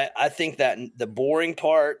I think that the boring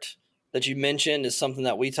part that you mentioned is something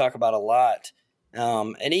that we talk about a lot.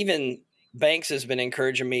 And even Banks has been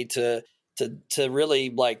encouraging me to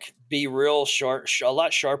really like be real sharp, a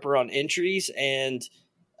lot sharper on entries and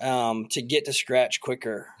to get to scratch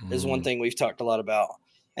quicker is one thing we've talked a lot about.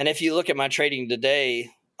 And if you look at my trading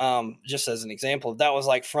today, just as an example, that was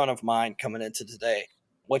like front of mind coming into today,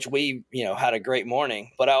 which we, had a great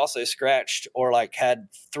morning, but I also scratched or like had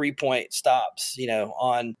 3-point stops,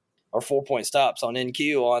 on or 4-point stops on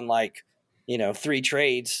NQ on like, 3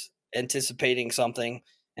 trades anticipating something.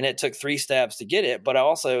 And it took 3 stabs to get it. But I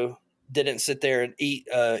also didn't sit there and eat,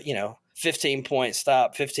 15-point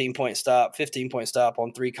stop, 15-point stop, 15-point stop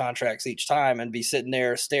on 3 contracts each time and be sitting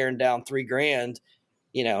there staring down $3,000,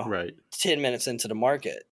 Right. 10 minutes into the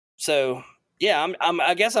market. So yeah,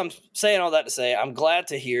 I guess I'm saying all that to say I'm glad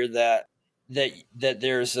to hear that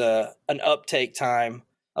there's an uptake time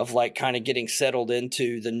of like kind of getting settled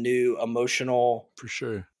into the new emotional For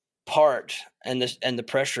sure part and the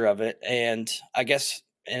pressure of it. And I guess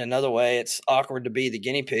in another way, it's awkward to be the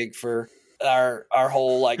guinea pig for our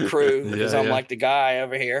whole like crew because I'm like the guy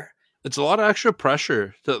over here. It's a lot of extra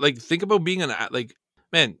pressure to like think about being like,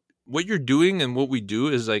 man, what you're doing and what we do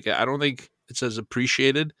is like, I don't think it's as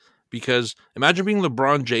appreciated. Because imagine being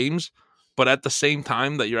LeBron James, but at the same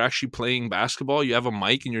time that you're actually playing basketball, you have a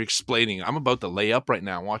mic and you're explaining, I'm about to lay up right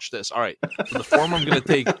now. Watch this. All right. So the form I'm going to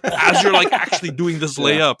take as you're like actually doing this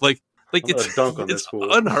layup, like it's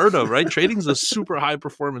unheard of, right? Trading's a super high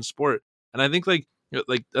performance sport. And I think like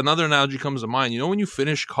another analogy comes to mind. When you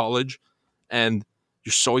finish college and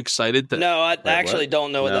you're so excited to. No, I actually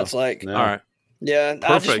don't know what that's like. No. All right. Yeah,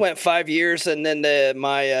 perfect. I just went 5 years, and then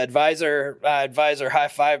my advisor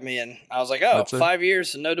high-fived me, and I was like, "Oh, 5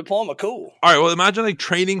 years and no diploma, cool." All right, well, imagine like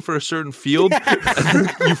training for a certain field, and then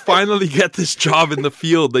you finally get this job in the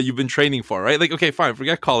field that you've been training for, right? Like, okay, fine,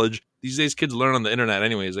 forget college. These days, kids learn on the internet,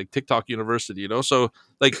 anyways, like TikTok University, So,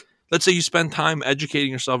 like, let's say you spend time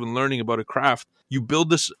educating yourself and learning about a craft. You build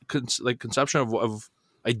this conception of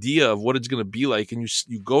idea of what it's going to be like, and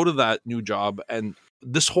you go to that new job and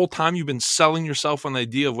this whole time you've been selling yourself an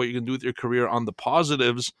idea of what you can do with your career on the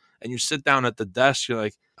positives, and you sit down at the desk, you're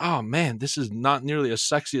like, oh man, this is not nearly as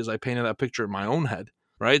sexy as I painted that picture in my own head.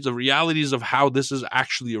 right? The realities of how this is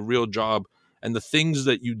actually a real job and the things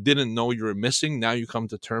that you didn't know you were missing, now you come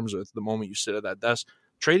to terms with the moment you sit at that desk.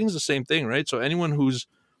 Trading's the same thing, right? So anyone who's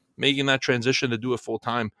making that transition to do it full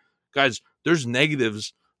time, guys, there's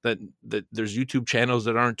negatives that there's YouTube channels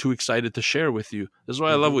that aren't too excited to share with you. This is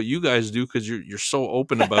why I love what you guys do, because you're so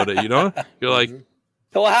open about it, you know? You're like,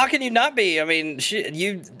 well, how can you not be? I mean,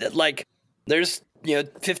 there's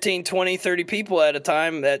 15, 20, 30 people at a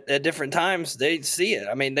time at different times. They see it.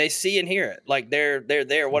 I mean, they see and hear it. Like they're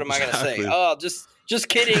there. What am I going to say? Oh, just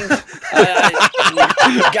kidding.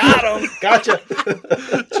 Got him. Gotcha.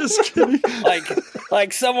 just kidding.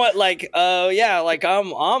 Like somewhat like, like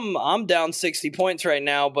I'm down 60 points right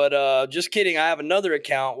now, but just kidding. I have another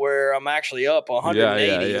account where I'm actually up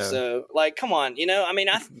 180. Yeah. So like, come on, I mean,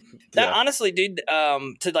 honestly, dude,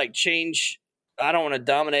 to like change. I don't want to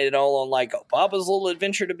dominate it all on like Papa's little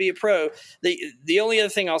adventure to be a pro. The only other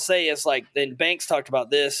thing I'll say is like, then Banks talked about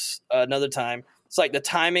this another time. It's like the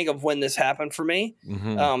timing of when this happened for me.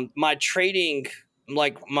 My trading,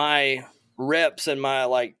 like my reps and my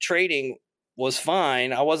like trading was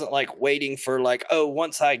fine. I wasn't like waiting for like, oh,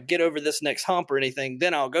 once I get over this next hump or anything,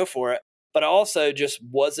 then I'll go for it. But I also just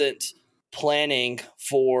wasn't planning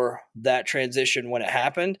for that transition when it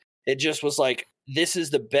happened. It just was like, this is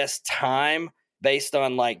the best time based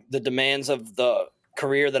on like the demands of the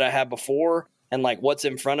career that I had before and like what's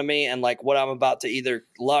in front of me and like what I'm about to either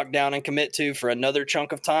lock down and commit to for another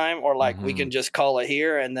chunk of time, or like we can just call it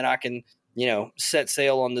here and then I can, set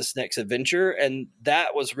sail on this next adventure. And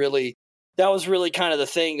that was really kind of the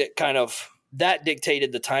thing that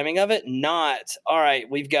dictated the timing of it. Not, all right,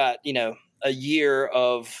 we've got, a year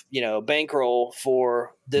of, bankroll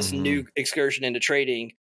for this new excursion into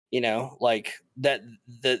trading. Like that,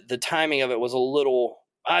 the timing of it was a little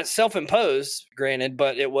self-imposed, granted,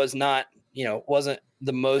 but it was not, wasn't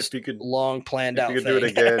the most long planned out. If you could do it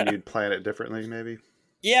again, you'd plan it differently, maybe.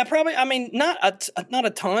 Yeah, probably. I mean, not a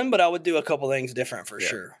ton, but I would do a couple things different for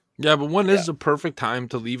sure. Yeah, but when is the perfect time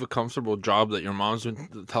to leave a comfortable job that your mom's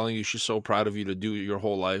been telling you she's so proud of you to do your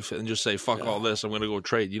whole life and just say, fuck all this, I'm going to go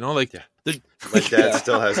trade, like... My dad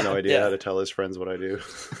still has no idea how to tell his friends what I do.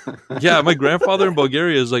 Yeah, my grandfather in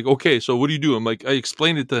Bulgaria is like, okay, so what do you do? I'm like, I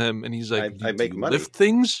explained it to him, and he's like, I make money. Lift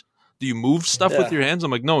things? Do you move stuff with your hands?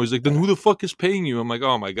 I'm like, no. He's like, then who the fuck is paying you? I'm like,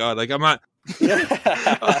 oh my God, like I'm not going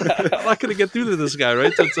to get through to this guy,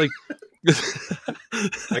 right? So it's like...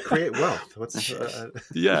 I create wealth.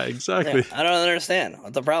 Yeah, exactly. Yeah, I don't understand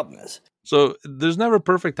what the problem is. So there's never a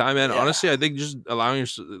perfect time, man. Yeah. Honestly, I think just allowing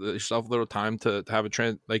yourself a little time to have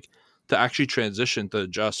to actually transition, to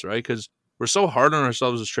adjust, right? Because we're so hard on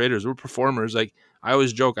ourselves as traders. We're performers. Like I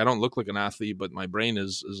always joke, I don't look like an athlete, but my brain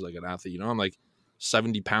is like an athlete. I'm like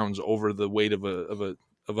 70 pounds over the weight of a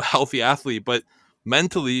healthy athlete, but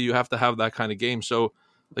mentally you have to have that kind of game. So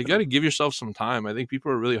you got to give yourself some time. I think people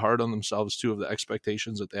are really hard on themselves too, of the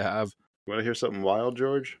expectations that they have. Want to hear something wild,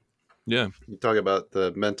 George? Yeah. You talk about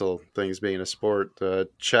the mental things being a sport.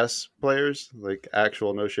 Chess players, like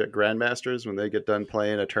actual no shit grandmasters, when they get done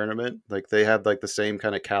playing a tournament, like they have like the same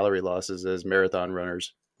kind of calorie losses as marathon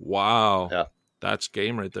runners. Wow. Yeah. That's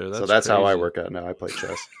game right there. That's crazy. How I work out now. I play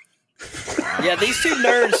chess. Yeah, these two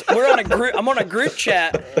nerds, I'm on a group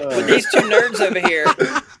chat with these two nerds over here,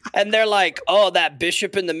 and they're like, oh, that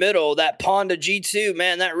bishop in the middle, that pawn to G2,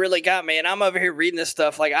 man, that really got me. And I'm over here reading this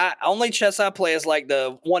stuff. Like, only chess I play is like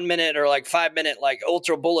the 1 minute or like 5 minute, like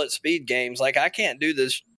ultra bullet speed games. Like, I can't do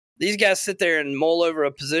this. These guys sit there and mull over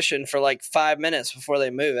a position for like 5 minutes before they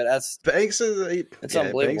move it. Banks it's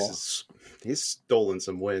unbelievable. He's stolen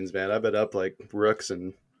some wins, man. I've been up like rooks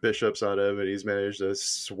and bishops out of it. He's managed to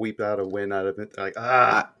sweep out a win out of it. Like,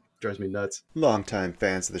 drives me nuts. Longtime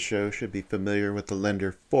fans of the show should be familiar with the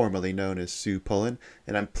lender formerly known as Sue Pullen,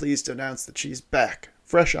 and I'm pleased to announce that she's back,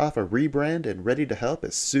 fresh off a rebrand and ready to help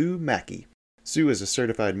as Sue Mackey. Sue is a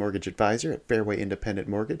certified mortgage advisor at Fairway Independent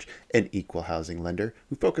Mortgage, an equal housing lender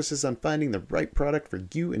who focuses on finding the right product for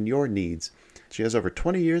you and your needs. She has over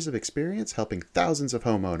 20 years of experience helping thousands of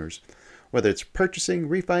homeowners. Whether it's purchasing,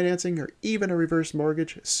 refinancing, or even a reverse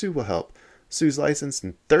mortgage, Sue will help. Sue's licensed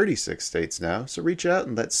in 36 states now, so reach out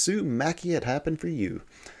and let Sue Mackey it happen for you.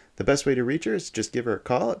 The best way to reach her is to just give her a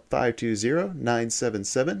call at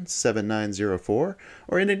 520-977-7904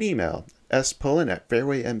 or in an email,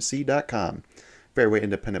 spullen@fairwaymc.com. Fairway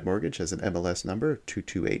Independent Mortgage has an MLS number of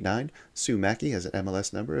 2289. Sue Mackey has an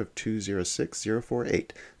MLS number of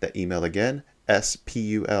 206048. That email again,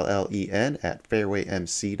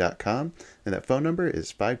 spullen@fairwaymc.com, and that phone number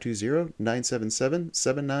is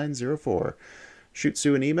 520-977-7904. Shoot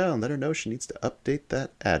Sue an email and let her know she needs to update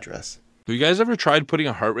that address. Have you guys ever tried putting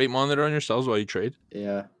a heart rate monitor on yourselves while you trade?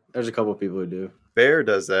 Yeah, there's a couple of people who do. Bear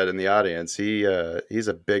does that in the audience. He's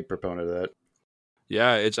a big proponent of that.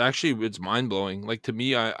 Yeah, it's mind blowing. Like to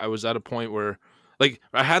me, I was at a point where like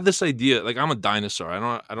I had this idea. Like I'm a dinosaur.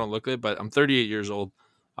 I don't look it, but I'm 38 years old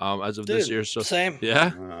as of this Dude, year. So same.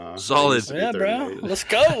 yeah, I solid. used to be Yeah, bro. 38. Let's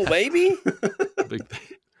go, baby. Big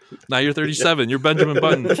Now you're 37. You're Benjamin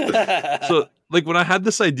Button. So like when I had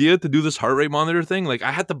this idea to do this heart rate monitor thing, like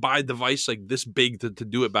I had to buy a device like this big to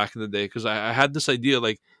do it back in the day because I had this idea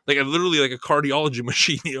like I literally like a cardiology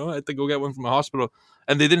machine. I had to go get one from a hospital,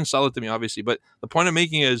 and they didn't sell it to me obviously. But the point I'm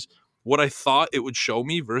making is what I thought it would show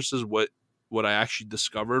me versus what I actually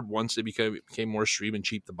discovered once it became more stream and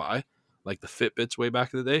cheap to buy, like the Fitbits way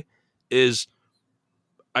back in the day, is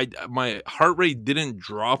my heart rate didn't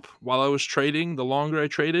drop while I was trading. The longer I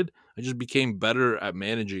traded, I just became better at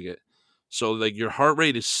managing it. So like your heart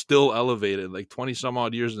rate is still elevated, like 20 some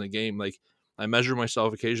odd years in the game. Like I measure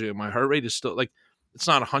myself occasionally, and my heart rate is still like it's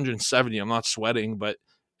not 170. I'm not sweating, but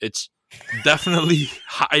it's definitely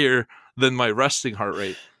higher than my resting heart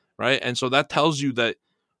rate, right? And so that tells you that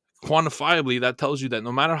quantifiably, that tells you that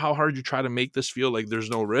no matter how hard you try to make this feel like there's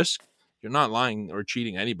no risk, you're not lying or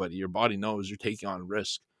cheating anybody. Your body knows you're taking on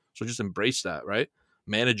risk. So just embrace that, right?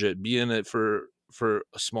 Manage it, be in it for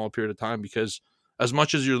a small period of time, because as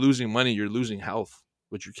much as you're losing money, you're losing health,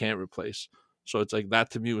 which you can't replace. So it's like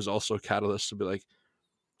that to me was also a catalyst to be like,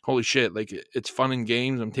 holy shit, like it's fun in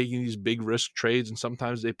games. I'm taking these big risk trades and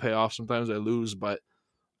sometimes they pay off, sometimes I lose, but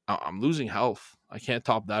I'm losing health. I can't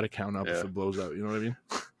top that account up if it blows out. You know what I mean?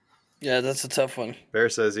 Yeah, that's a tough one. Bear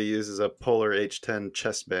says he uses a Polar H10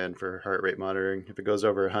 chest band for heart rate monitoring. If it goes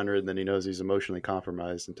over 100, then he knows he's emotionally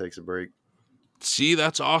compromised and takes a break. See,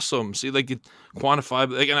 that's awesome. See, like it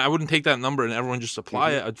quantify, like, and I wouldn't take that number and everyone just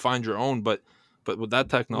apply it. I'd find your own, but with that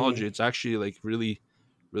technology, it's actually like really,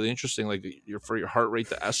 really interesting. Like for your heart rate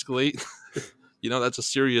to escalate, that's a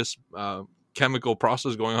serious chemical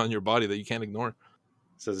process going on in your body that you can't ignore.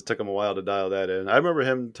 Says it took him a while to dial that in. I remember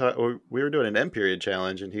him. We were doing an M period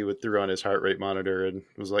challenge, and he threw on his heart rate monitor and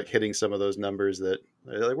was like hitting some of those numbers that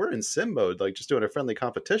like we're in sim mode, like just doing a friendly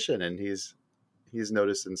competition, and he's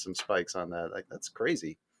noticing some spikes on that. Like that's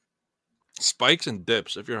crazy. Spikes and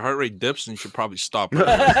dips. If your heart rate dips, then you should probably stop. If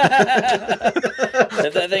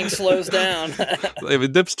that thing slows down, if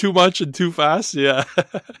it dips too much and too fast, yeah.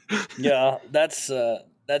 Yeah, that's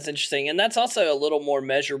interesting, and that's also a little more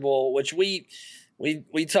measurable, which we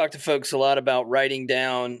talk to folks a lot about writing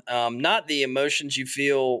down, not the emotions you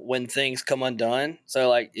feel when things come undone. So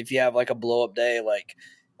like if you have like a blow up day, like,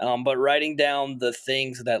 but writing down the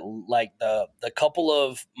things that like the couple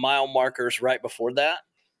of mile markers right before that,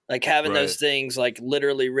 like having those things like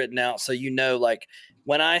literally written out. So, like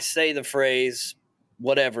when I say the phrase,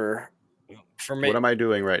 whatever for me, what am I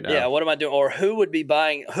doing right now? Yeah. What am I doing? Or who would be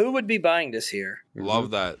buying this here?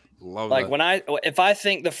 Love that. Like if I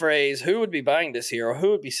think the phrase, who would be buying this here or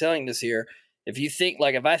who would be selling this here? If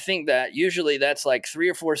I think that, usually that's like 3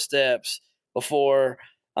 or 4 steps before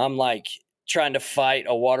I'm like trying to fight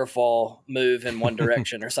a waterfall move in one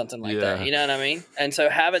direction or something like that. You know what I mean? And so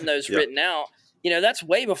having those written out, that's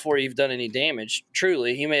way before you've done any damage.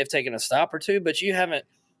 Truly, you may have taken a stop or two, but you haven't.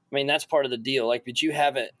 I mean, that's part of the deal. Like, but you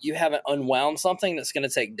haven't unwound something that's going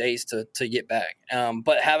to take days to get back.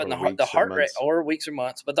 But having the heart rate, or weeks or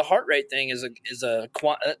months, but the heart rate thing is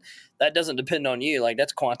that doesn't depend on you. Like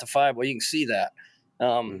that's quantifiable. You can see that,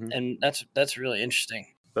 and that's really interesting.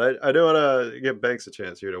 But I do want to give Banks a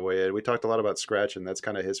chance here to weigh in. We talked a lot about scratching. That's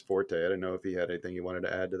kind of his forte. I didn't know if he had anything he wanted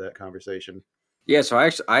to add to that conversation. Yeah, so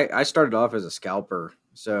I started off as a scalper.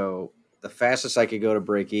 So the fastest I could go to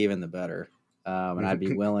break even, the better. And I'd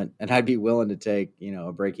be willing to take,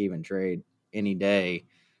 a break even trade any day,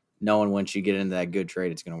 knowing once you get into that good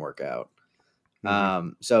trade, it's going to work out.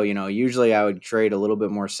 So, usually I would trade a little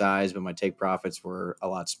bit more size, but my take profits were a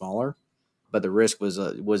lot smaller, but the risk was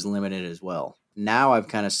limited as well. Now I've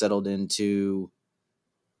kind of settled into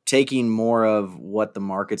taking more of what the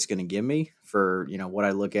market's going to give me for, what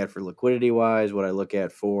I look at for liquidity wise, what I look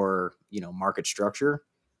at for, market structure.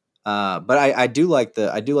 But I do like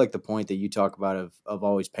the point that you talk about of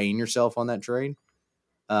always paying yourself on that trade.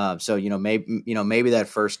 So maybe that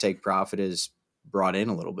first take profit is brought in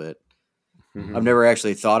a little bit. I've never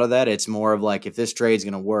actually thought of that. It's more of like, if this trade's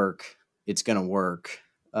going to work, it's going to work.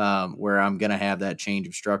 Where I'm going to have that change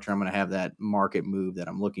of structure, I'm going to have that market move that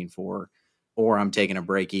I'm looking for, or I'm taking a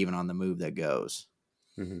break even on the move that goes.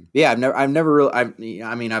 Yeah, I've never really.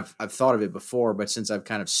 I've thought of it before, but since I've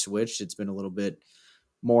kind of switched, it's been a little bit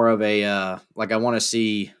more of a like I want to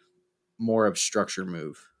see more of structure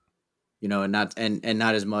move, and not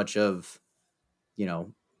as much of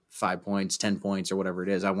 5 points, 10 points, or whatever it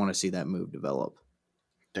is. I want to see that move develop.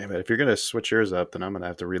 Damn it! If you're gonna switch yours up, then I'm gonna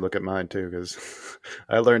have to relook at mine too, because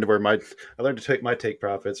I learned to take my take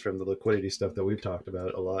profits from the liquidity stuff that we've talked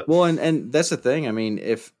about a lot. Well, and that's the thing. I mean,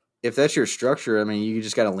 if that's your structure, I mean, you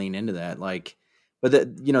just got to lean into that. Like, but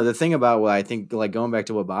the thing about what I think, like going back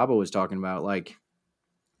to what Baba was talking about, like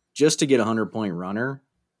just to get a 100-point runner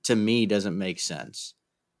to me doesn't make sense.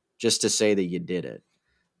 Just to say that you did it,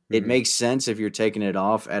 it makes sense if you're taking it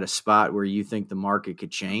off at a spot where you think the market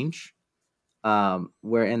could change. And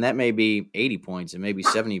that may be 80 points, it may be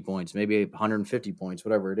 70 points, maybe 150 points,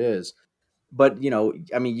 whatever it is. But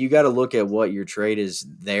I mean, you got to look at what your trade is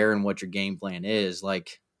there and what your game plan is.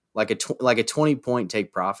 Like a 20-point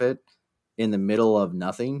take profit in the middle of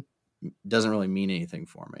nothing doesn't really mean anything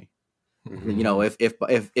for me.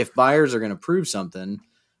 If buyers are going to prove something,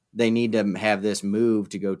 they need to have this move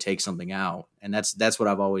to go take something out, and that's what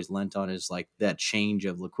I've always lent on, is like that change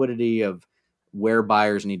of liquidity of where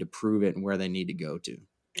buyers need to prove it and where they need to go to.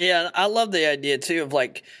 Yeah, I love the idea too of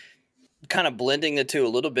like kind of blending the two a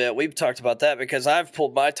little bit. We've talked about that because I've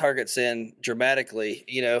pulled my targets in dramatically,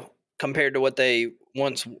 compared to what they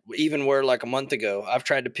once even were like a month ago. I've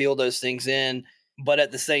tried to peel those things in, but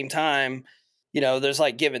at the same time, there's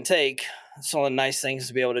like give and take. It's one of the nice things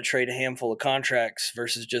to be able to trade a handful of contracts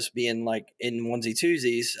versus just being like in onesie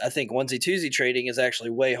twosies. I think onesie twosie trading is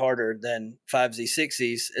actually way harder than 5Z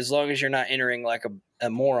 6Zs, as long as you're not entering like a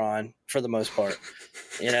moron for the most part,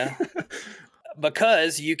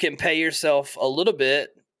 because you can pay yourself a little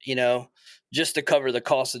bit, just to cover the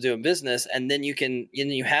cost of doing business. And then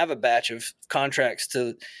you have a batch of contracts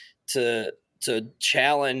to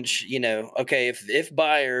challenge, okay, if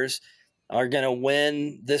buyers are going to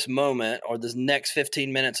win this moment or this next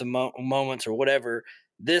 15 minutes of moments or whatever,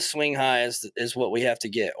 this swing high is what we have to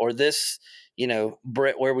get. Or this,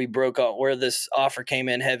 where we broke out, where this offer came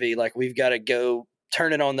in heavy, like we've got to go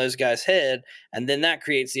turn it on those guys' head. And then that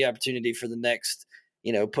creates the opportunity for the next,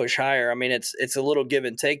 push higher. I mean, it's a little give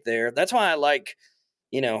and take there. That's why I like,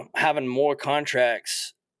 having more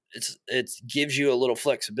contracts. It gives you a little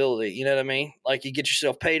flexibility. You know what I mean? Like you get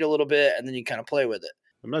yourself paid a little bit and then you kind of play with it.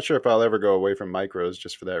 I'm not sure if I'll ever go away from micros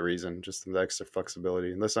just for that reason, just the extra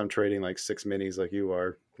flexibility, unless I'm trading like 6 minis like you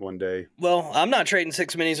are one day. Well, I'm not trading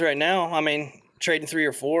 6 minis right now. I mean, trading 3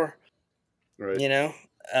 or 4. Right.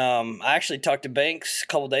 I actually talked to Banks a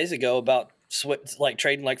couple of days ago about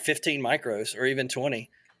trading like 15 micros or even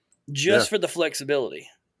 20, just for the flexibility.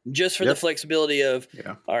 Just for the flexibility of,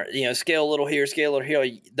 scale a little here, scale a little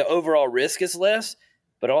here. The overall risk is less,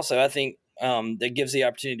 but also I think that gives the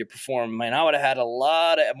opportunity to perform. Man, I would have had a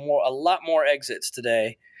lot more exits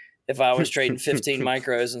today if I was trading 15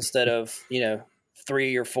 micros instead of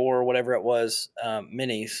 3 or 4 or whatever it was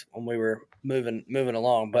minis when we were moving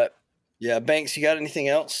along. But yeah, Banks, you got anything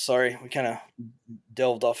else? Sorry, we kind of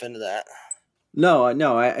delved off into that. No.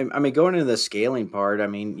 I mean, going into the scaling part, I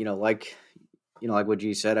mean, like what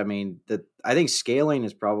G said. I mean, I think scaling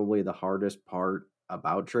is probably the hardest part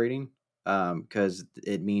about trading. Because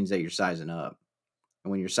it means that you're sizing up.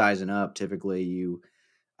 And when you're sizing up, typically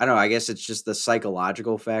I don't know, I guess it's just the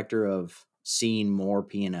psychological factor of seeing more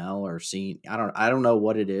P&L or seeing, I don't know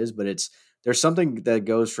what it is, but there's something that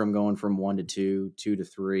goes from going from 1 to 2, 2 to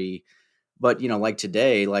 3. But, like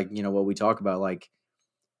today, like, what we talk about, like,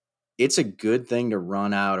 it's a good thing to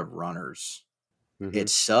run out of runners. Mm-hmm. It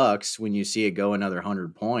sucks when you see it go another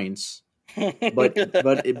 100 points. But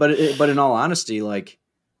in all honesty, like,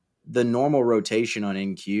 the normal rotation on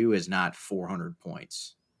NQ is not 400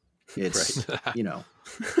 points. It's,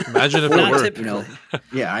 imagine if it were,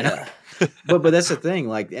 yeah, I know. but that's the thing.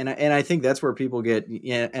 Like, and I think that's where people get,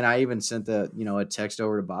 and I even sent a text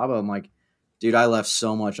over to Baba. I'm like, dude, I left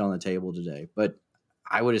so much on the table today, but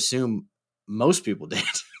I would assume most people did.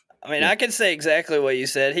 I mean, I can say exactly what you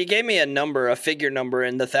said. He gave me a figure number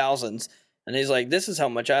in the thousands. And he's like, this is how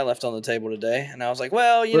much I left on the table today. And I was like,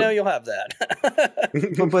 well, you'll have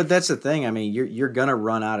that. but that's the thing. I mean, you're going to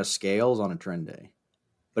run out of scales on a trend day.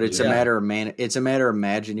 But it's a matter of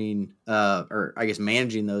imagining or I guess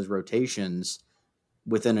managing those rotations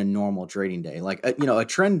within a normal trading day. Like a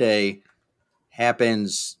trend day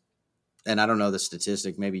happens, and I don't know the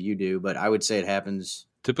statistic, maybe you do, but I would say it happens.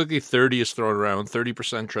 Typically 30 is thrown around,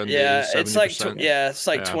 30% trend days, 70%. It's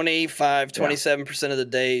like 25, 27% of the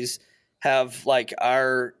days have like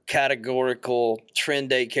our categorical trend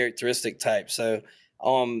day characteristic type. So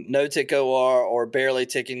no tick OR or barely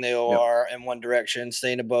ticking the OR in one direction,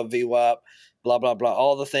 staying above VWAP, blah, blah, blah.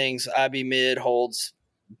 All the things, IB mid holds,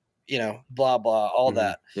 blah, blah, all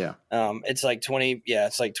that. Yeah. It's like 25,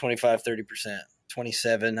 30%,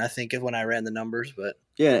 27, I think, when I ran the numbers. But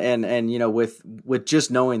Yeah, and with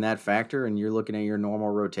just knowing that factor, and you're looking at your normal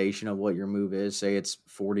rotation of what your move is, say it's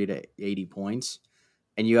 40 to 80 points,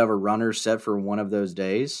 and you have a runner set for one of those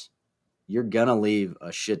days, you're gonna leave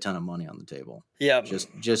a shit ton of money on the table. Yeah.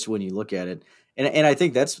 Just when you look at it, and I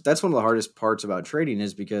think that's one of the hardest parts about trading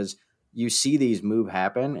is because you see these move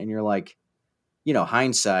happen, and you're like,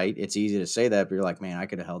 hindsight, it's easy to say that, but you're like, man, I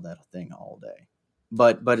could have held that thing all day.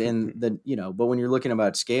 But in the but when you're looking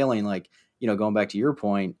about scaling, like going back to your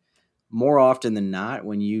point, more often than not,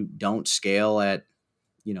 when you don't scale at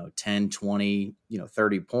 10, 20,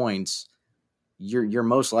 30 points, you're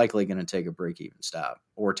most likely going to take a break even stop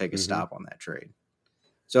or take a stop on that trade.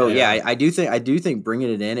 So I do think bringing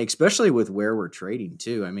it in, especially with where we're trading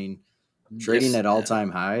too. I mean, trading at all time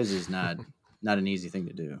highs is not an easy thing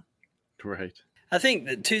to do. Right. I think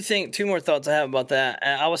the two more thoughts I have about that.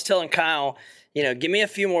 I was telling Kyle, give me a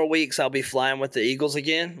few more weeks, I'll be flying with the Eagles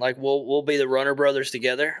again. Like we'll be the Runner Brothers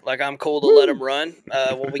together. Like I'm cool to let them run.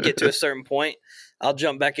 When we get to a certain point, I'll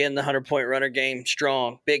jump back in the 100-point runner game,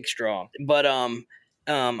 big strong. But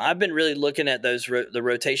I've been really looking at the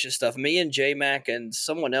rotation stuff. Me and J-Mac and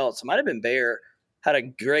someone else, it might have been Bear, had a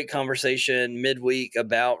great conversation midweek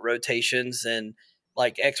about rotations and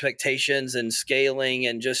like expectations and scaling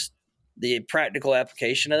and just the practical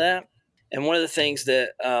application of that. And one of the things that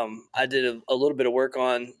I did a little bit of work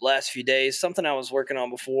on last few days, something I was working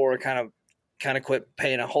on before, kind of quit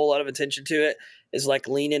paying a whole lot of attention to it, is like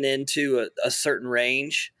leaning into a certain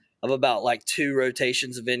range of about like 2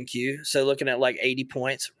 rotations of NQ. So looking at like 80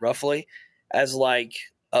 points roughly as like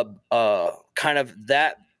a kind of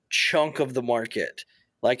that chunk of the market,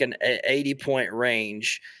 like an 80-point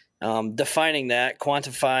range. Defining that,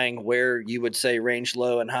 quantifying where you would say range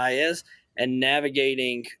low and high is, and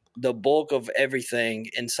navigating the bulk of everything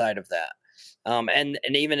inside of that. And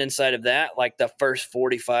even inside of that, like the first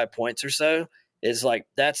 45 points or so is like,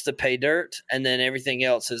 that's the pay dirt. And then everything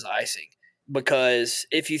else is icing. Because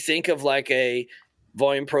if you think of like a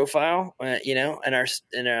volume profile, and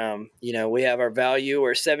we have our value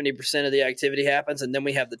where 70% of the activity happens, and then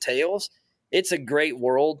we have the tails. It's a great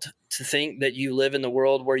world to think that you live in the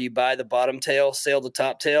world where you buy the bottom tail, sell the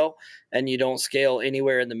top tail, and you don't scale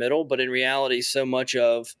anywhere in the middle. But in reality, so much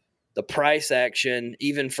of the price action,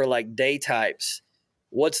 even for like day types,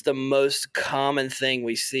 what's the most common thing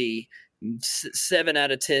we see? 7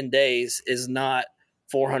 out of 10 days is not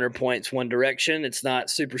 400 points one direction. It's not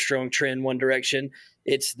super strong trend one direction.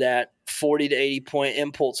 It's that 40 to 80 point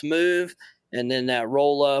impulse move, and then that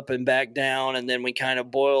roll up and back down, and then we kind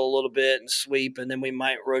of boil a little bit and sweep, and then we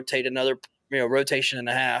might rotate another rotation and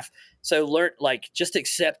a half. So just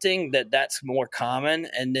accepting that that's more common,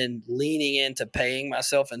 and then leaning into paying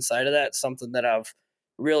myself inside of that, something that I've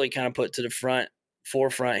really kind of put to the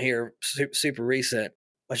forefront here, super recent,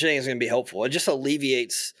 which I think is going to be helpful. It just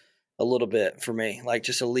alleviates a little bit for me, like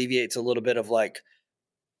just alleviates a little bit of like,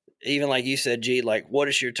 even like you said, G, like what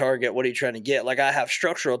is your target? What are you trying to get? Like I have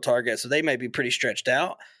structural targets, so they may be pretty stretched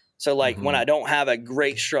out. So like when I don't have a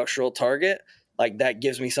great structural target, like that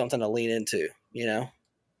gives me something to lean into,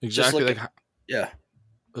 Exactly. Yeah.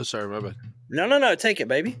 Oh, sorry, my bad. No. Take it,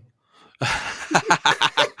 baby.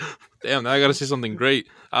 Damn, now I got to say something great.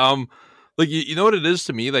 Like, you know what it is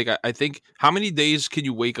to me? Like, I think, how many days can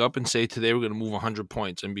you wake up and say, today we're going to move 100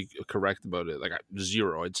 points and be correct about it? Like,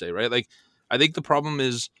 0, I'd say, right? Like, I think the problem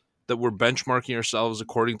is that we're benchmarking ourselves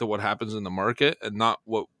according to what happens in the market and not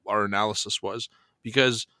what our analysis was.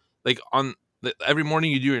 Because, like, every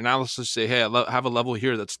morning you do your analysis, say, hey, I have a level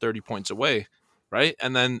here that's 30 points away, right?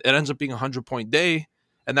 And then it ends up being a 100-point day.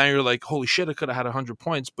 And now you're like, holy shit, I could have had 100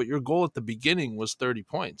 points. But your goal at the beginning was 30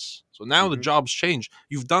 points. So now the job's changed.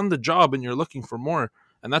 You've done the job and you're looking for more.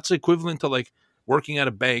 And that's equivalent to like working at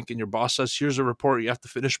a bank and your boss says, here's a report you have to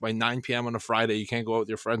finish by 9 p.m. on a Friday. You can't go out with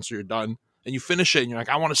your friends so you're done. And you finish it and you're like,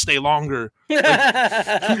 I want to stay longer. Like,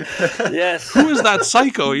 yes. Who is that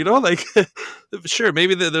psycho? Like, sure,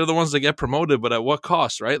 maybe they're the ones that get promoted, but at what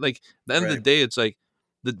cost, right? Like, at the end of the day, it's like,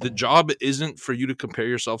 the job isn't for you to compare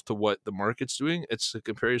yourself to what the market's doing. It's to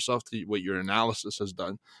compare yourself to what your analysis has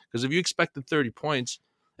done. Because if you expected 30 points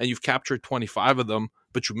and you've captured 25 of them,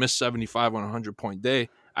 but you missed 75 on a 100-point day,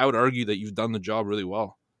 I would argue that you've done the job really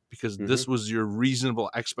well. Because this was your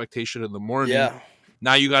reasonable expectation in the morning. Yeah.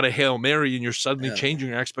 Now you got a Hail Mary and you're suddenly changing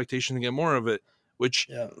your expectation to get more of it, which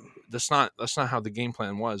that's not how the game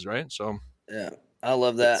plan was, right? So I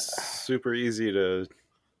love that. It's super easy to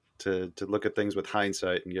look at things with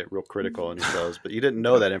hindsight and get real critical on yourselves, but you didn't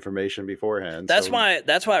know that information beforehand. That's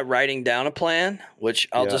why writing down a plan, which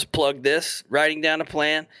I'll just plug this, writing down a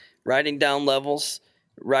plan, writing down levels,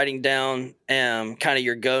 writing down kind of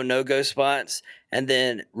your go, no-go spots, and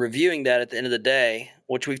then reviewing that at the end of the day,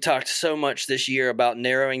 which we've talked so much this year about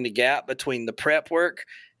narrowing the gap between the prep work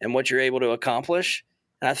and what you're able to accomplish.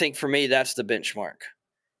 And I think for me, that's the benchmark,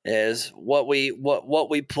 is what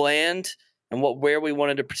we planned and where we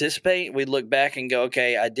wanted to participate. We look back and go,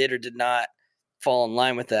 okay, I did or did not fall in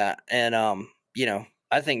line with that. And,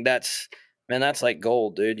 I think that's like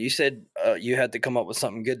gold, dude. You said you had to come up with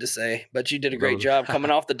something good to say, but you did a great job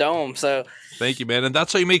coming off the dome. So thank you, man. And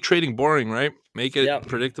that's how you make trading boring, right? Make it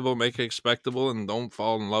predictable, make it expectable, and don't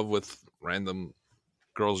fall in love with random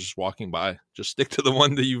girls just walking by. Just stick to the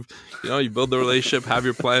one that you build the relationship, have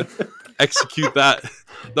your plan, execute that.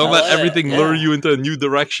 Don't let everything lure you into a new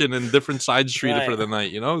direction and different side street for the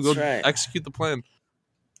night. Go execute the plan.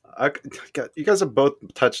 You guys have both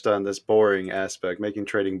touched on this boring aspect, making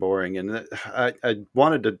trading boring, and I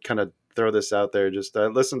wanted to kind of throw this out there. Just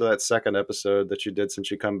listen to that second episode that you did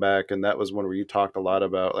since you come back, and that was one where you talked a lot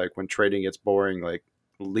about like when trading gets boring, like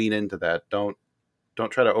lean into that. Don't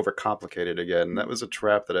try to overcomplicate it again. And that was a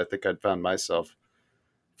trap that I think I'd found myself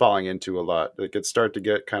falling into a lot. It could start to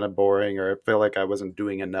get kind of boring, or I feel like I wasn't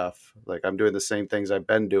doing enough. Like I'm doing the same things I've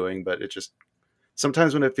been doing, but it just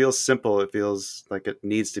sometimes when it feels simple, it feels like it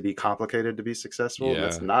needs to be complicated to be successful. Yeah. And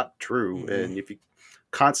that's not true. Mm-hmm. And if you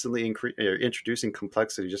constantly introducing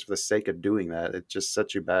complexity just for the sake of doing that, it just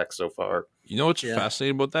sets you back so far. You know what's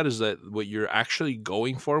fascinating about that is that what you're actually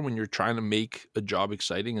going for when you're trying to make a job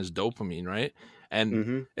exciting is dopamine, right?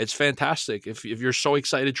 And it's fantastic. If you're so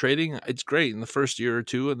excited trading, it's great in the first year or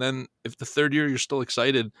two. And then if the third year you're still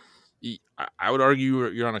excited, I would argue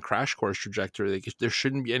you're on a crash course trajectory. Like there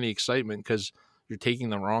shouldn't be any excitement because you're taking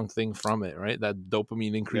the wrong thing from it, right? That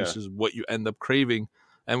dopamine increase is what you end up craving.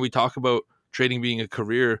 And we talk about trading being a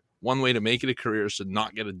career. One way to make it a career is to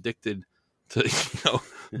not get addicted to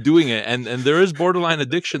doing it. And there is borderline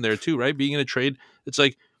addiction there too, right? Being in a trade, it's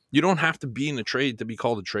like you don't have to be in a trade to be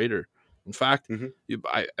called a trader. In fact,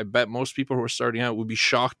 I bet most people who are starting out would be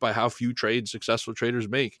shocked by how few trades successful traders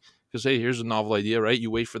make. Because, hey, here's a novel idea, right?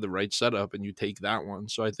 You wait for the right setup and you take that one.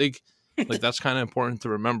 So I think that's kind of important to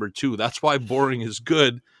remember too. That's why boring is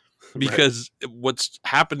good, because what's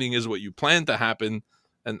happening is what you plan to happen,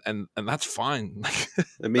 and that's fine.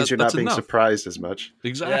 It means you're not being surprised as much.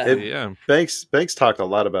 Exactly. Yeah. Banks talked a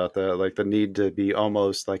lot about that, like the need to be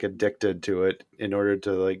almost like addicted to it in order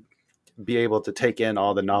to like be able to take in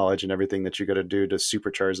all the knowledge and everything that you got to do to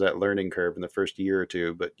supercharge that learning curve in the first year or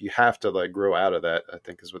two. But you have to like grow out of that, I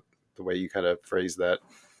think, is what the way you kind of phrase that.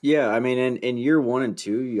 Yeah, I mean, in year 1 and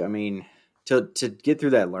 2, I mean, to get through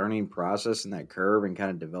that learning process and that curve and kind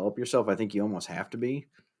of develop yourself, I think you almost have to be.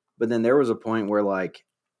 But then there was a point where like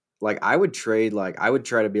I would trade, like I would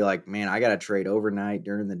try to be like, man, I got to trade overnight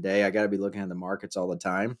during the day. I got to be looking at the markets all the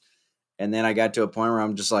time. And then I got to a point where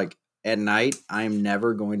I'm just like, at night, I'm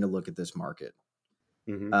never going to look at this market.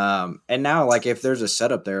 And now, like, if there's a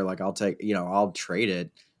setup there, like I'll trade it.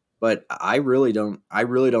 But I really don't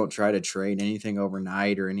try to trade anything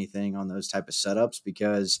overnight or anything on those type of setups,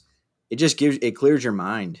 because it just clears your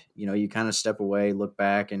mind. You kind of step away, look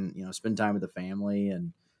back, and spend time with the family,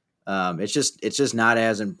 and it's just not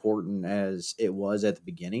as important as it was at the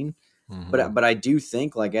beginning. But I do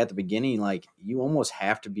think, like, at the beginning, like, you almost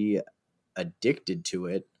have to be addicted to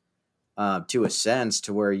it, to a sense,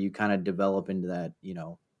 to where you kind of develop into that,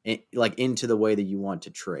 into the way that you want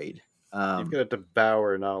to trade. You've got to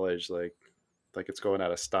devour knowledge like it's going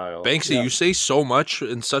out of style. Banksy, you say so much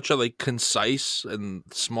in such a like concise and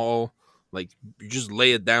small, like you just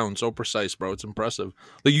lay it down so precise, bro. It's impressive.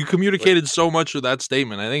 Like you communicated so much with that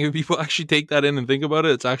statement. I think if people actually take that in and think about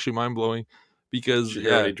it, it's actually mind blowing. Because he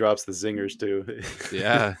already drops the zingers too.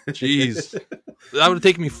 Yeah, jeez, that would have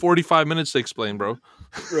taken me 45 minutes to explain, bro.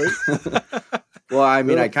 Right. Well, I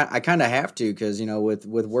mean, I kind of have to, because with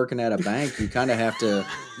working at a bank, you kind of have to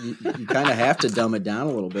you kind of have to dumb it down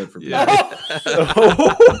a little bit for people. Yeah.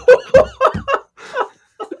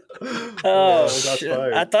 Oh, shit.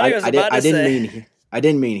 I thought he was about to say. I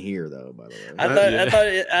didn't mean here, though. By the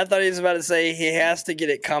way, I thought he was about to say he has to get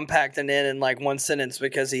it compacted in like one sentence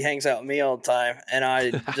because he hangs out with me all the time, and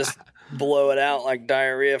I just blow it out like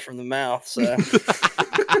diarrhea from the mouth. So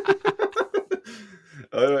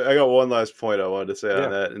I got one last point I wanted to say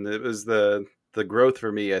on that, and it was the growth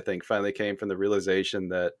for me. I think finally came from the realization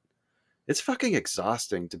that it's fucking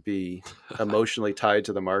exhausting to be emotionally tied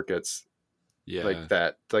to the markets. Yeah, like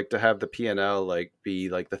that, like to have the P&L like be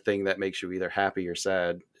like the thing that makes you either happy or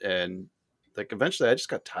sad, and like eventually I just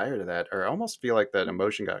got tired of that, or I almost feel like that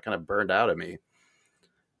emotion got kind of burned out of me.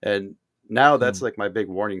 And now that's like my big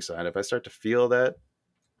warning sign. If I start to feel that,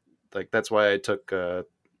 like that's why I took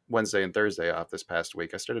Wednesday and Thursday off this past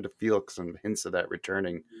week. I started to feel some hints of that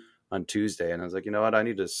returning on Tuesday, and I was like, you know what, I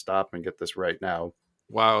need to stop and get this right now.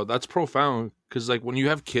 Wow, that's profound. Because like when you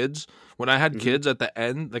have kids, when I had kids at the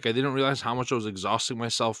end, like I didn't realize how much I was exhausting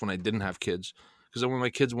myself when I didn't have kids. Because then when my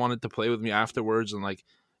kids wanted to play with me afterwards and like,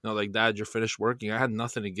 like, Dad, you're finished working, I had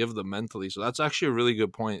nothing to give them mentally. So that's actually a really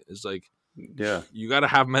good point. Is like, Yeah, you got to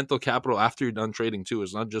have mental capital after you're done trading too.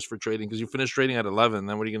 It's not just for trading, because you finish trading at 11.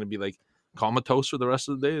 Then what are you going to be like, comatose for the rest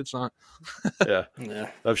of the day? It's not. yeah.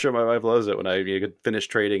 I'm sure my wife loves it when I could finish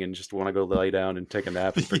trading and just want to go lie down and take a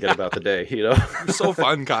nap and forget about the day. It's so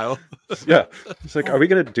fun, Kyle. Yeah, it's like, are we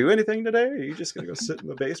going to do anything today? Or are you just going to go sit in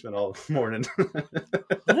the basement all morning?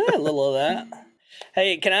 A little of that.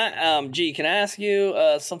 Hey, can I ask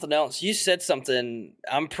you something else? You said something.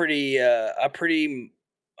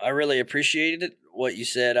 I really appreciated what you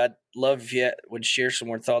said. I'd love if you would share some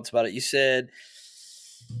more thoughts about it. You said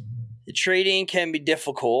the trading can be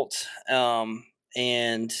difficult,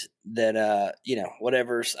 and that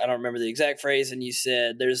whatever. I don't remember the exact phrase. And you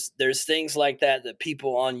said there's things like that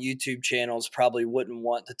people on YouTube channels probably wouldn't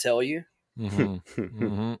want to tell you. And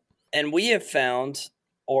we have found,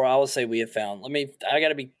 or I will say we have found.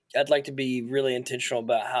 I'd like to be really intentional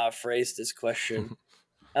about how I phrase this question.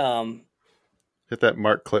 Hit that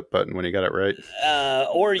mark clip button when you got it right.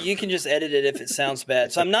 Or you can just edit it if it sounds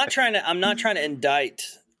bad. So I'm not trying to indict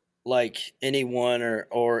like anyone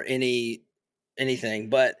or anything,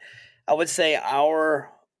 but I would say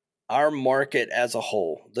our market as a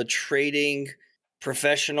whole, the trading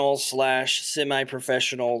professional /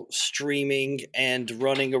 semi-professional streaming and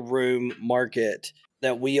running a room market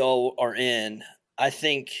that we all are in, I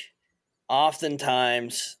think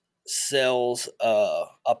oftentimes sells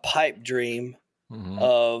a pipe dream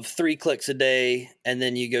of 3 clicks a day, and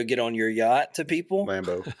then you go get on your yacht to people.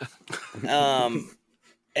 Lambo.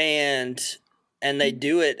 And they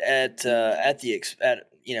do it at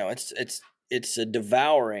it's a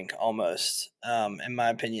devouring almost, in my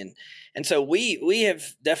opinion. And so we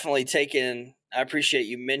have definitely taken. I appreciate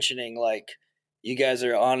you mentioning like you guys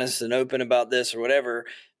are honest and open about this or whatever,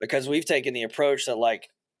 because we've taken the approach that like,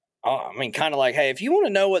 kind of like, hey, if you want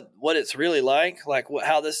to know what it's really like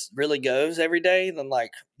how this really goes every day, then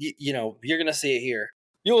like, you're going to see it here.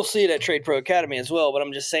 You'll see it at Trade Pro Academy as well. But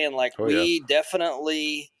I'm just saying, like, we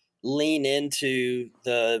definitely lean into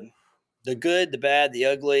the good, the bad, the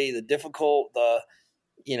ugly, the difficult,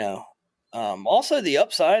 also the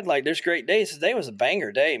upside. Like, there's great days. Today was a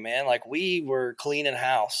banger day, man. Like, we were cleaning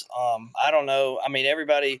house. I don't know. I mean,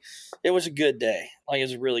 it was a good day. Like, it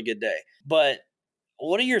was a really good day. But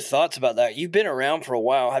what are your thoughts about that? You've been around for a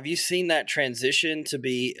while. Have you seen that transition to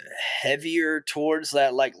be heavier towards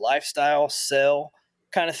that like lifestyle sell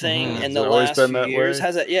kind of thing in the last few years?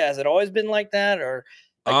 Has it always been like that, or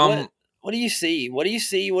like what do you see? What do you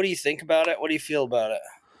see? What do you think about it? What do you feel about it?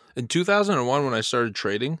 In 2001, when I started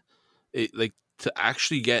trading, to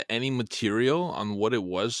actually get any material on what it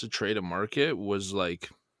was to trade a market was like,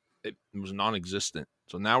 it was non-existent.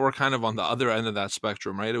 So now we're kind of on the other end of that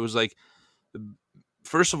spectrum, right? It was like,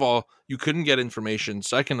 first of all, you couldn't get information.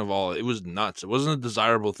 Second of all, it was nuts. It wasn't a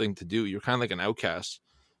desirable thing to do. You're kind of like an outcast.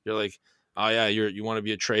 You're like, oh yeah, you want to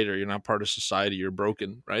be a trader. You're not part of society. You're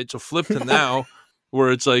broken, right? So flip to now,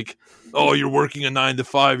 where it's like, oh, you're working a 9 to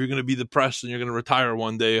 5. You're going to be depressed and you're going to retire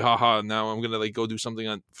one day. Haha. Now I'm going to like go do something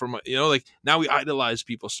like now we idolize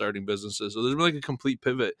people starting businesses. So there's been like a complete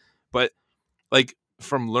pivot. But like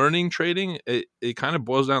from learning trading, it kind of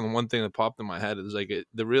boils down to one thing that popped in my head. Is like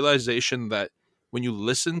the realization that when you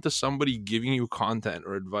listen to somebody giving you content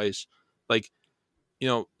or advice, like,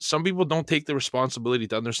 some people don't take the responsibility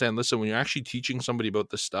to understand, listen, when you're actually teaching somebody about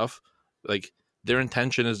this stuff, like their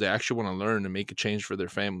intention is they actually want to learn and make a change for their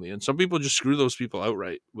family. And some people just screw those people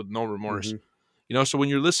outright with no remorse. So when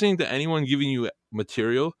you're listening to anyone giving you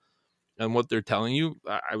material and what they're telling you,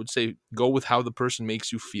 I would say go with how the person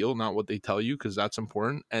makes you feel, not what they tell you, because that's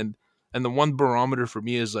important. And the one barometer for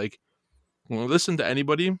me is like, when I listen to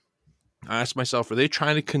anybody, I ask myself, are they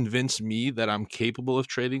trying to convince me that I'm capable of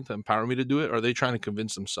trading to empower me to do it? Or are they trying to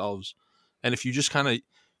convince themselves? And if you just kind of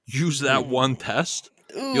use that one test,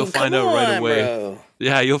 you'll find out right away. Bro.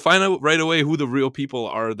 Yeah, you'll find out right away who the real people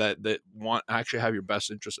are that want actually have your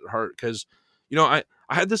best interest at heart. Because, I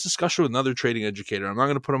had this discussion with another trading educator. I'm not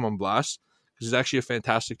going to put him on blast because he's actually a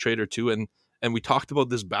fantastic trader too. And we talked about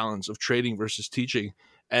this balance of trading versus teaching.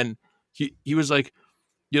 And he was like,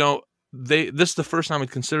 this is the first time I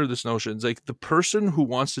considered this notion. It's like the person who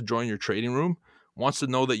wants to join your trading room wants to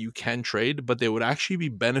know that you can trade, but they would actually be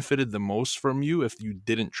benefited the most from you if you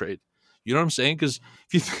didn't trade. You know what I'm saying? Because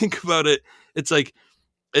if you think about it, it's like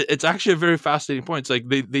it's actually a very fascinating point. It's like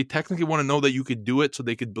they technically want to know that you could do it so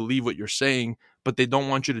they could believe what you're saying, but they don't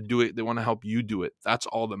want you to do it. They want to help you do it. That's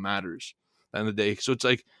all that matters at the end of the day. So it's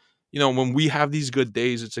like, when we have these good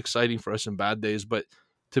days, it's exciting for us, and bad days. But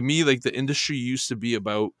to me, like, the industry used to be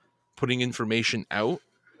about putting information out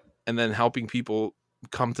and then helping people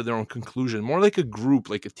come to their own conclusion, more like a group,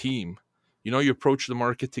 like a team. You approach the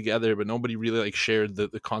market together, but nobody really like shared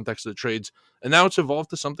the context of the trades. And now it's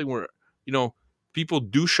evolved to something where, people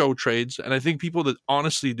do show trades. And I think people that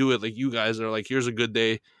honestly do it, like you guys, are like, here's a good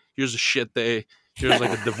day, here's a shit day, here's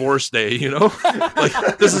like a divorce day,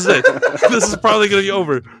 like, this is it. This is probably going to be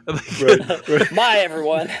over. Right. Bye,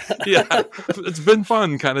 everyone. Yeah, it's been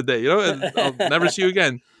fun kind of day, and I'll never see you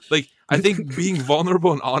again. Like, I think being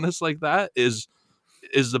vulnerable and honest like that is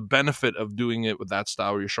the benefit of doing it with that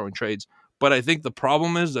style where you're showing trades. But I think the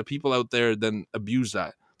problem is that people out there then abuse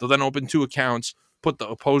that. They'll then open 2 accounts, put the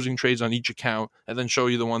opposing trades on each account, and then show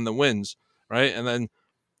you the one that wins, right? And then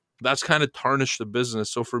that's kind of tarnished the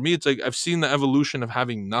business. So for me, it's like I've seen the evolution of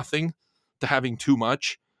having nothing to having too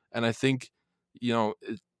much. And I think,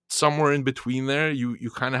 somewhere in between there, you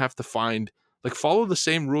kind of have to find, like, follow the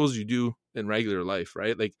same rules you do in regular life,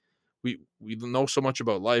 right? Like, we know so much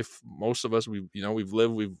about life. Most of us, we've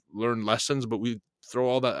learned lessons, but we throw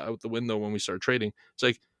all that out the window when we start trading. It's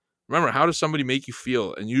like, remember, how does somebody make you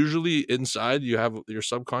feel? And usually inside, you have your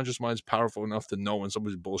subconscious mind's powerful enough to know when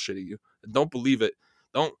somebody's bullshitting you. And don't believe it.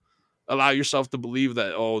 Don't allow yourself to believe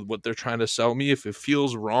that, what they're trying to sell me, if it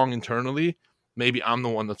feels wrong internally, maybe I'm the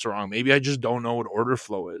one that's wrong. Maybe I just don't know what order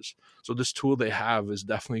flow is. So this tool they have is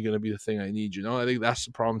definitely going to be the thing I need. I think that's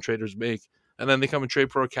the problem traders make. And then they come to Trade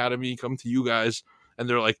Pro Academy, come to you guys, and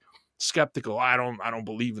they're like skeptical. I don't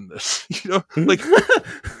believe in this. Like,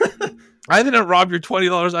 I didn't rob your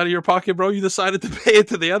 $20 out of your pocket, bro. You decided to pay it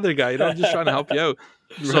to the other guy. I'm just trying to help you out.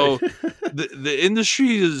 Right. So the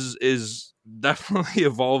industry is definitely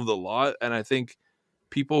evolved a lot, and I think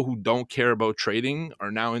people who don't care about trading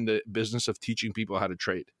are now in the business of teaching people how to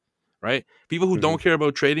trade. Right? People who don't care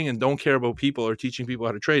about trading and don't care about people are teaching people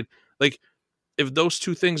how to trade. Like, if those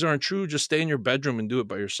 2 things aren't true, just stay in your bedroom and do it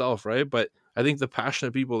by yourself, right? But I think the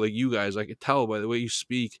passionate people like you guys, I could tell by the way you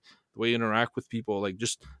speak, the way you interact with people, like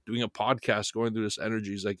just doing a podcast, going through this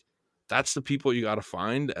energy, is like, that's the people you got to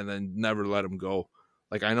find and then never let them go.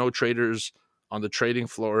 Like, I know traders on the trading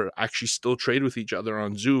floor actually still trade with each other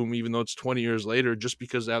on Zoom, even though it's 20 years later, just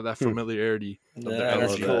because they have that familiarity of their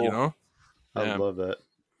energy, cool. I love that.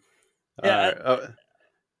 Yeah. All right.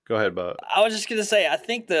 Go ahead, Bob. I was just gonna say, I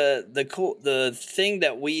think the thing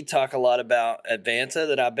that we talk a lot about at Vanta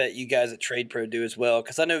that I bet you guys at Trade Pro do as well,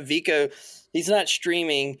 because I know Vico, he's not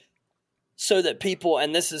streaming so that people,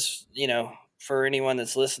 and this is, for anyone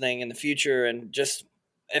that's listening in the future, and just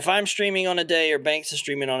if I'm streaming on a day or Banks is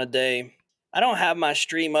streaming on a day, I don't have my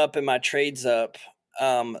stream up and my trades up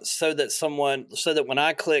so that when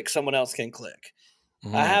I click, someone else can click.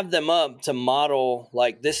 Mm-hmm. I have them up to model,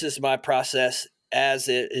 like, this is my process as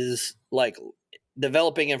it is, like,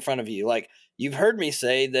 developing in front of you. Like, you've heard me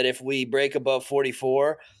say that if we break above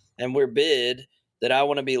 44 and we're bid, that I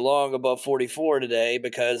want to be long above 44 today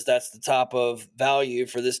because that's the top of value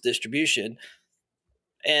for this distribution.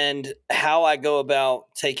 And how I go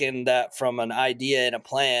about taking that from an idea and a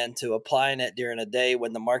plan to applying it during a day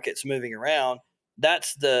when the market's moving around,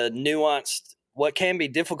 that's the nuanced, what can be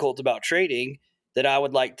difficult about trading that I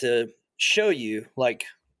would like to show you, like,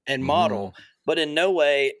 and model. But in no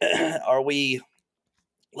way are we,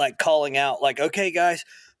 like, calling out, like, okay, guys,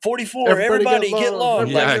 44, everybody get long.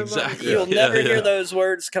 Yeah, like, exactly. You'll never hear those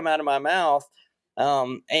words come out of my mouth.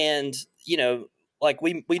 And, like,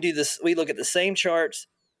 we do this, we look at the same charts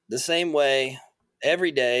the same way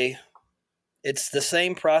every day. It's the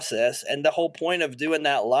same process. And the whole point of doing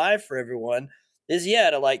that live for everyone is,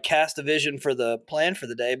 to, like, cast a vision for the plan for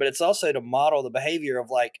the day, but it's also to model the behavior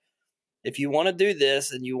of, like, if you want to do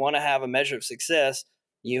this and you want to have a measure of success,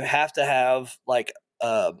 you have to have, like,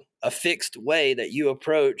 a fixed way that you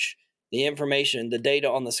approach the information, the data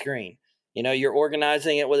on the screen. You're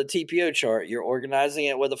organizing it with a TPO chart. You're organizing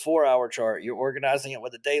it with a 4-hour chart. You're organizing it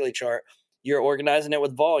with a daily chart. You're organizing it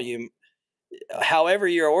with volume. However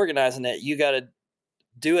you're organizing it, you got to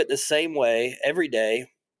do it the same way every day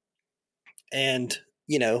and,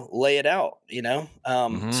 lay it out,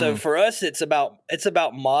 So for us, it's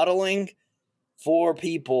about modeling for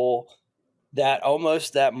people that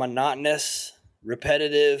monotonous,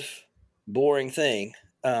 repetitive, boring thing,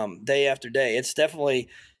 day after day. It's definitely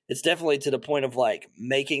to the point of, like,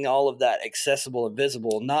 making all of that accessible and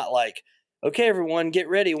visible, not like, okay, everyone get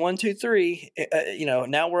ready. 1, 2, 3,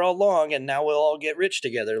 now we're all long and now we'll all get rich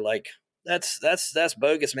together. Like, That's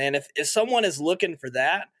bogus, man. If someone is looking for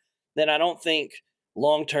that, then I don't think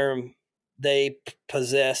long term they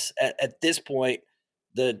possess at this point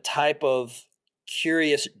the type of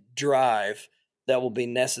curious drive that will be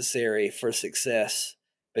necessary for success,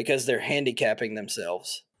 because they're handicapping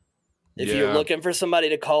themselves. If you're looking for somebody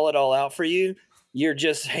to call it all out for you, you're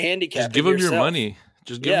just handicapping Just give them yourself. your money.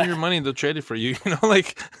 Just give them your money and they'll trade it for you. You know,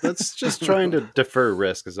 like that's just trying to defer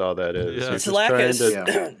risk is all that is. Yeah.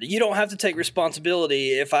 It's you don't have to take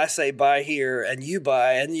responsibility. If I say buy here and you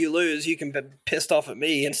buy and you lose, you can be pissed off at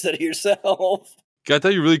me instead of yourself. Can I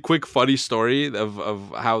tell you a really quick funny story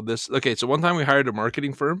of how this? Okay, so one time we hired a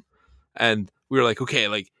marketing firm, and we were like, okay,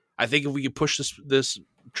 like I think if we could push this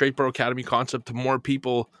Trade Pro Academy concept to more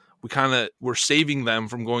people, we're saving them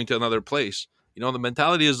from going to another place. You know, the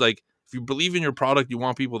mentality is like, if you believe in your product, you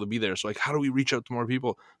want people to be there. So like, how do we reach out to more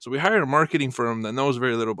people? So we hired a marketing firm that knows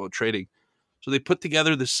very little about trading. So they put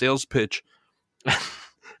together this sales pitch,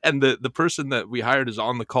 and the person that we hired is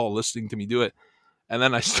on the call listening to me do it. And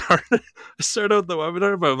then I start out the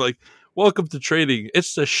webinar, but I'm like, welcome to trading.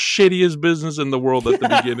 It's the shittiest business in the world at the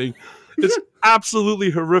beginning. It's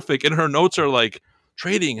absolutely horrific. And her notes are like,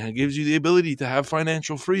 trading gives you the ability to have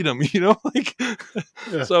financial freedom, you know, like,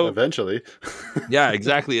 so eventually. Yeah,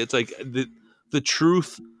 exactly. It's like the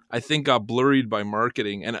truth, I think, got blurred by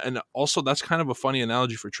marketing. And also that's kind of a funny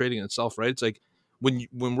analogy for trading itself, right? It's like when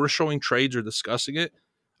we're showing trades or discussing it,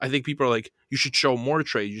 I think people are like, you should show more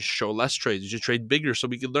trades. You should show less trades. You should trade bigger so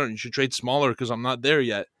we can learn. You should trade smaller because I'm not there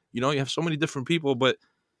yet. You know, you have so many different people, but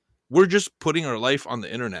we're just putting our life on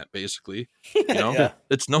the internet, basically. You know, Yeah.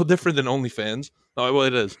 It's no different than OnlyFans. Oh, well,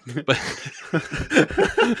 it is. But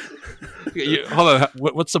hold on,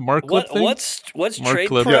 what's the Mark Clip thing? What's Mark Trade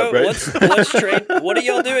Clip. Pro? Yeah, right. What's Trade? What do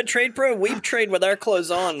y'all do at Trade Pro? We trade with our clothes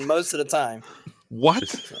on most of the time. What?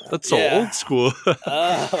 That's so Yeah. old school.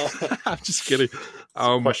 Oh. I'm just kidding.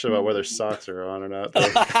 Question about whether socks are on or not.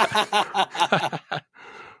 Though.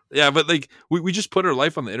 Yeah, but like we just put our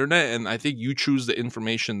life on the internet, and I think you choose the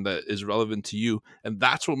information that is relevant to you, and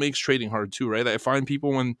that's what makes trading hard too, right? I find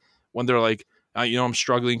people when they're like, you know, I'm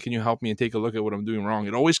struggling, can you help me and take a look at what I'm doing wrong?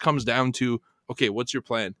 It always comes down to, okay, what's your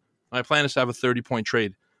plan? My plan is to have a 30-point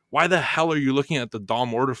trade. Why the hell are you looking at the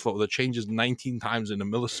DOM order flow that changes 19 times in a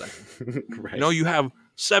millisecond? Right. You know, you have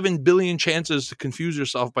 7 billion chances to confuse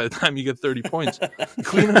yourself by the time you get 30 points.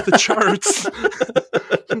 Clean up the charts.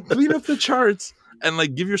 Clean up the charts and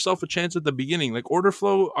like give yourself a chance at the beginning. Like order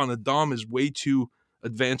flow on a DOM is way too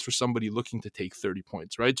advanced for somebody looking to take 30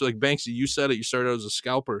 points, right? So like Banksy, you said it, you started out as a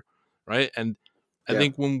scalper, right? And I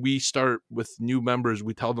think when we start with new members,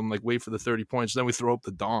 we tell them like wait for the 30 points, then we throw up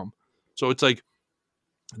the DOM. So it's like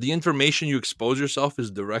the information you expose yourself is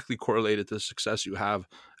directly correlated to the success you have.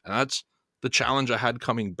 And that's the challenge I had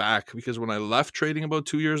coming back, because when I left trading about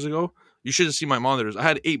 2 years ago, you should have seen my monitors. I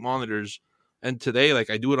had 8 monitors, and today, like,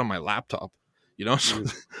 I do it on my laptop, you know, so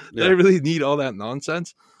I really need all that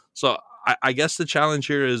nonsense. So I guess the challenge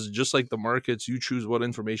here is just like the markets, you choose what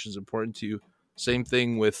information is important to you. Same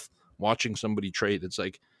thing with watching somebody trade. It's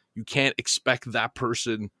like, you can't expect that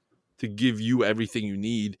person to give you everything you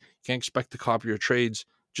need. You can't expect to copy your trades.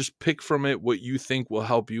 Just pick from it what you think will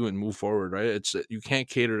help you and move forward, right? It's you can't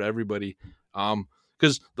cater to everybody.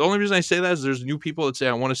 Because the only reason I say that is there's new people that say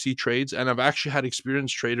I want to see trades, and I've actually had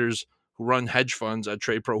experienced traders who run hedge funds at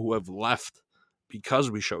Trade Pro who have left because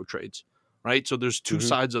we show trades, right? So there's two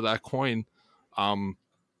sides of that coin. And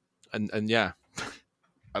yeah,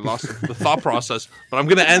 I lost the thought process, but I'm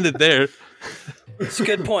gonna end it there. It's a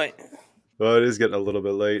good point. Well, it is getting a little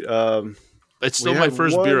bit late. It's still my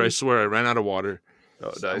first beer. I swear, I ran out of water.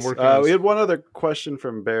 Oh, So nice. We had one other question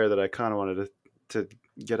from Bear that I kind of wanted to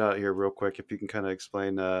get out here real quick. If you can kind of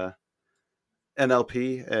explain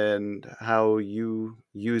NLP and how you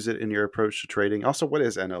use it in your approach to trading. Also, what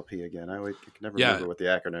is NLP again? I can never remember what the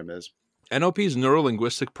acronym is. NLP is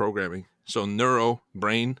neuro-linguistic programming. So neuro,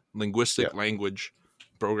 brain, linguistic, language,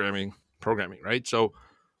 programming, right? So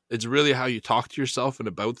it's really how you talk to yourself and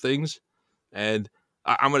about things. And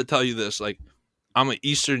I'm going to tell you this, like, I'm an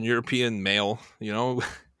Eastern European male, you know,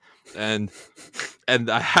 and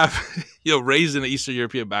I have, you know, raised in an Eastern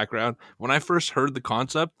European background. When I first heard the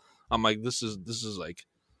concept, I'm like, this is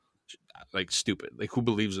like stupid. Like, who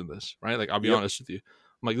believes in this, right? Like, I'll be honest with you.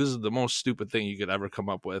 I'm like, this is the most stupid thing you could ever come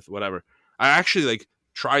up with, whatever. I actually like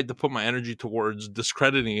tried to put my energy towards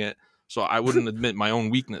discrediting it so I wouldn't admit my own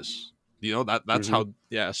weakness. You know, that's how,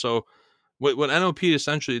 So what NLP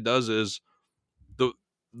essentially does is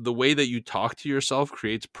the way that you talk to yourself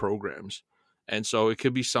creates programs. And so it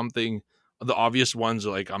could be something, the obvious ones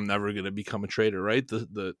are like, I'm never going to become a trader, right?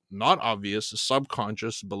 The not obvious, the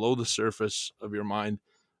subconscious, below the surface of your mind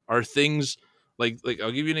are things like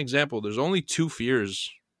I'll give you an example. There's only 2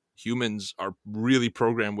 fears humans are really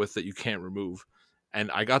programmed with that you can't remove.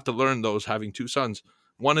 And I got to learn those having 2 sons.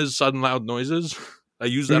 One is sudden loud noises. I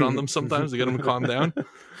use that on them sometimes to get them to calm down.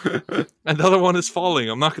 And the other one is falling.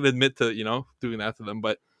 I'm not going to admit to, doing that to them,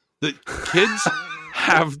 but the kids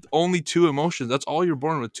have only 2 emotions. That's all you're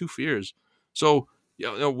born with, 2 fears. So,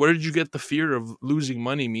 where did you get the fear of losing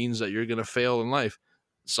money means that you're going to fail in life?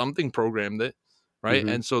 Something programmed it, right?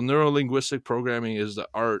 And so neuro-linguistic programming is the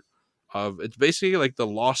art of, it's basically like the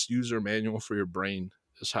lost user manual for your brain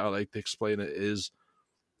is how I like to explain it. Is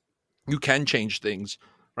you can change things,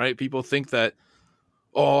 right? People think that,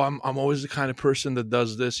 I'm always the kind of person that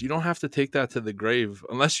does this. You don't have to take that to the grave.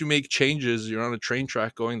 Unless you make changes, you're on a train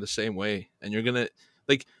track going the same way. And you're going to,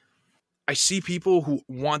 I see people who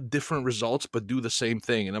want different results but do the same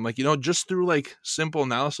thing. And I'm like, just through simple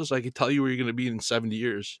analysis, I could tell you where you're going to be in 70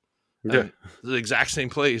 years. Yeah. The exact same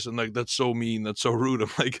place. And that's so mean. That's so rude.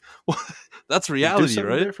 I'm like, well, that's reality,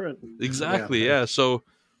 right? Different. Exactly. Yeah. So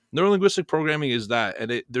neurolinguistic programming is that.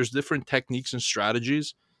 And there's different techniques and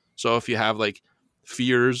strategies. So if you have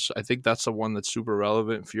fears, I think that's the one that's super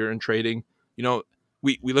relevant. Fear in trading.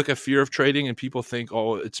 We look at fear of trading and people think,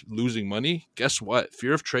 it's losing money. Guess what?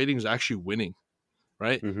 Fear of trading is actually winning,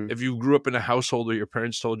 right? If you grew up in a household where your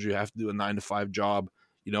parents told you have to do a 9-to-5 job,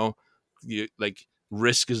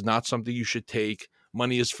 risk is not something you should take.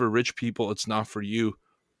 Money is for rich people. It's not for you.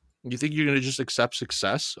 You think you're going to just accept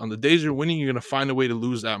success? On the days you're winning, you're going to find a way to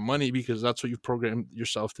lose that money because that's what you've programmed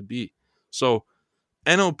yourself to be. So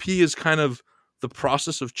NLP is kind of the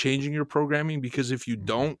process of changing your programming, because if you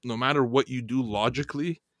don't, no matter what you do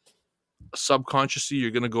logically, subconsciously, you're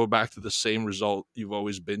going to go back to the same result you've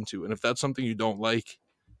always been to. And if that's something you don't like,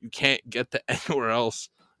 you can't get to anywhere else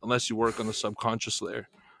unless you work on the subconscious layer.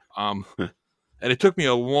 And it took me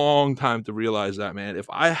a long time to realize that, man. If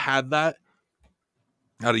I had that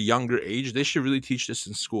at a younger age, they should really teach this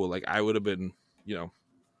in school. I would have been, I'm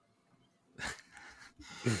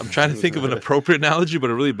trying to think of an appropriate analogy, but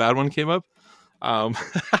a really bad one came up.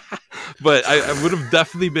 But I would have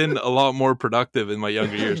definitely been a lot more productive in my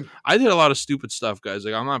younger years. I did a lot of stupid stuff, guys.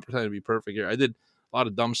 I'm not pretending to be perfect here. I did a lot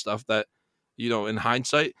of dumb stuff that, in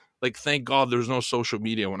hindsight, thank God there's no social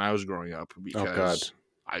media when I was growing up, because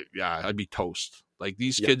I'd be toast.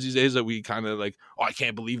 These kids these days that we kind of I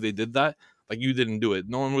can't believe they did that. You didn't do it.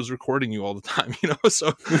 No one was recording you all the time,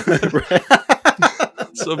 so.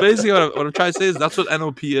 So basically what I'm trying to say is that's what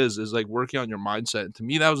NLP is working on your mindset. And to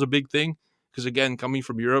me, that was a big thing. Because again, coming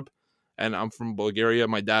from Europe, and I'm from Bulgaria,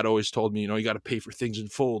 my dad always told me, you got to pay for things in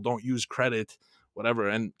full. Don't use credit, whatever.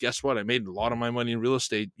 And guess what? I made a lot of my money in real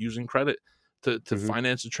estate using credit to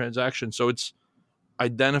finance a transaction. So it's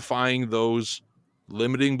identifying those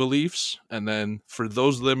limiting beliefs. And then for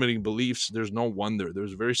those limiting beliefs, there's no wonder.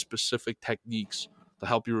 There's very specific techniques to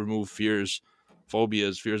help you remove fears,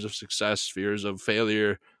 phobias, fears of success, fears of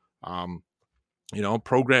failure,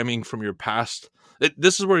 programming from your past.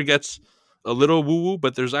 This is where it gets a little woo-woo,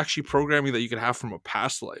 but there's actually programming that you can have from a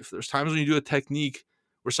past life. There's times when you do a technique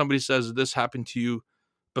where somebody says, did this happen to you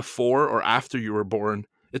before or after you were born?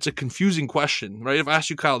 It's a confusing question, right? If I asked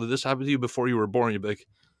you, Kyle, did this happen to you before you were born? You'd be like,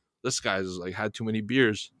 this guy's had too many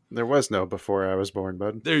beers. There was no before I was born,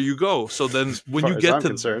 bud. There you go. So then when you get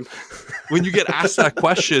concerned, when you get asked that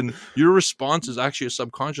question, your response is actually a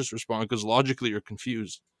subconscious response because logically you're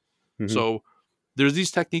confused. So there's these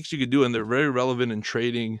techniques you could do, and they're very relevant in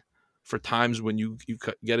trading for times when you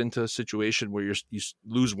get into a situation where you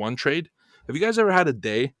lose one trade. Have you guys ever had a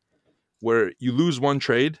day where you lose one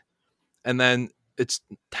trade and then it's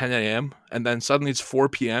 10 a.m. and then suddenly it's 4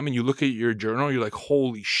 p.m. and you look at your journal, you're like,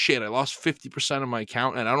 holy shit, I lost 50% of my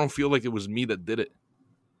account and I don't feel like it was me that did it.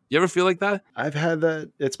 You ever feel like that? I've had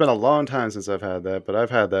that. It's been a long time since I've had that, but I've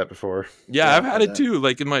had that before. Yeah, I've had it too.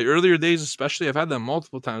 In my earlier days especially, I've had that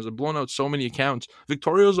multiple times. I've blown out so many accounts.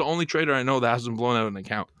 Victorio's the only trader I know that hasn't blown out an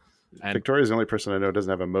account. And Victoria's the only person I know doesn't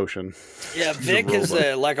have emotion. Yeah, Vic is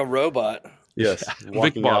like a robot. Yes,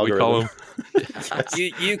 Vic Bot, we call him.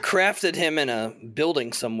 You crafted him in a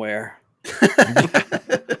building somewhere. He's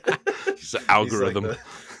an algorithm.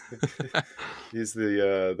 He's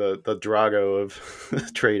the Drago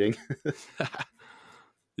of trading.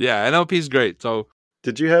 Yeah, NLP is great. So,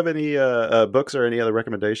 did you have any books or any other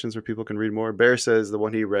recommendations where people can read more? Bear says the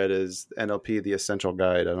one he read is NLP: The Essential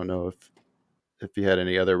Guide. I don't know if you had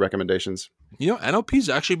any other recommendations. NLP's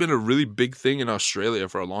actually been a really big thing in Australia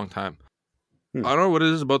for a long time. I don't know what it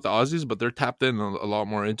is about the Aussies, but they're tapped in a lot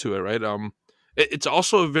more into it, right? It's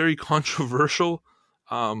also a very controversial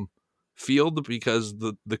field because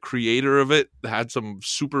the creator of it had some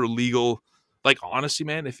super legal, honestly,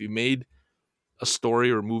 man, if you made a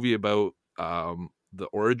story or movie about the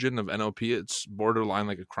origin of NLP, it's borderline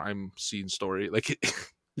like a crime scene story. Like,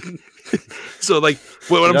 so like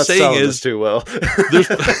what I'm saying is too well.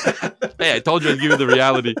 Hey, I told you I'd give you the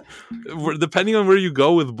reality. Depending on where you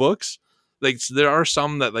go with books, like there are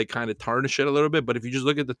some that like kind of tarnish it a little bit, but if you just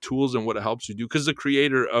look at the tools and what it helps you do, because the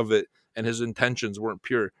creator of it and his intentions weren't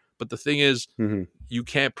pure. But the thing is, you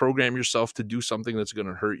can't program yourself to do something that's going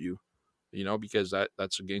to hurt you, because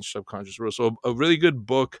that's against subconscious rules. So a really good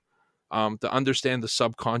book to understand the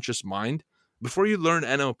subconscious mind. Before you learn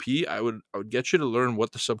NLP, I would get you to learn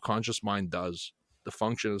what the subconscious mind does, the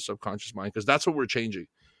function of the subconscious mind, because that's what we're changing,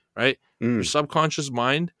 right? Your subconscious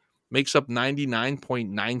mind makes up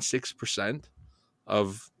 99.96%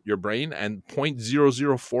 of your brain, and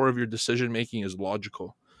 0.004 of your decision making is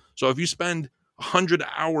logical. So if you spend 100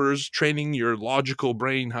 hours training your logical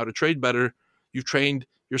brain how to trade better, you've trained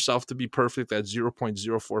yourself to be perfect at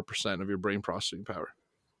 0.04% of your brain processing power,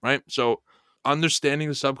 right? So understanding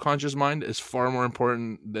the subconscious mind is far more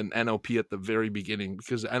important than NLP at the very beginning,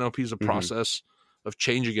 because NLP is a process of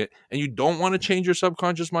changing it. And you don't want to change your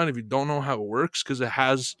subconscious mind if you don't know how it works, because it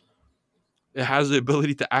has the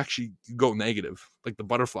ability to actually go negative, like the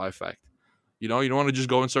butterfly effect. You don't want to just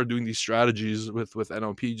go and start doing these strategies with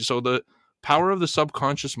NLP. So the Power of the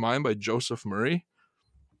Subconscious Mind by Joseph Murray,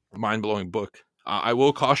 mind-blowing book. I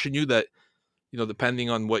will caution you that, depending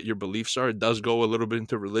on what your beliefs are, it does go a little bit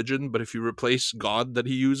into religion. But if you replace God that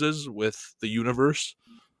he uses with the universe,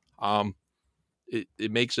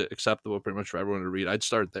 it makes it acceptable pretty much for everyone to read. I'd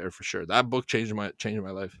start there for sure. That book changed my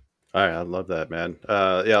life. All right, I love that, man.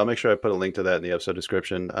 Yeah, I'll make sure I put a link to that in the episode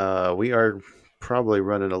description. We are probably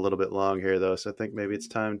running a little bit long here, though, so I think maybe it's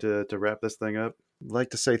time to wrap this thing up. I'd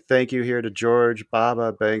like to say thank you here to George,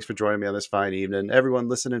 Baba, Banks for joining me on this fine evening. Everyone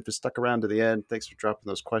listening for stuck around to the end, thanks for dropping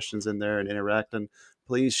those questions in there and interacting.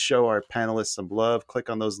 Please show our panelists some love. Click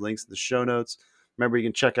on those links in the show notes. Remember, you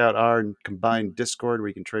can check out our combined Discord where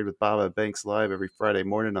you can trade with Baba Banks live every Friday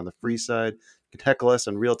morning on the free side. You can heckle us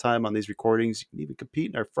in real time on these recordings. You can even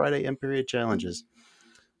compete in our Friday M Period challenges.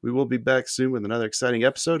 We will be back soon with another exciting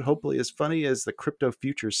episode, hopefully as funny as the crypto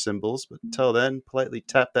futures symbols. But until then, politely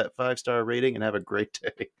tap that 5-star rating and have a great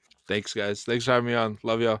day. Thanks, guys. Thanks for having me on.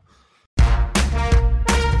 Love y'all.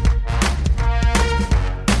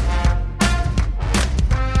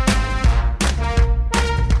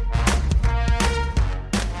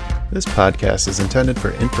 This podcast is intended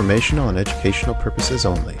for informational and educational purposes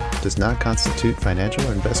only. It does not constitute financial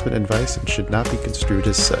or investment advice and should not be construed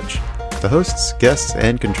as such. The hosts, guests,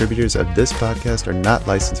 and contributors of this podcast are not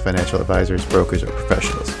licensed financial advisors, brokers, or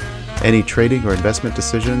professionals. Any trading or investment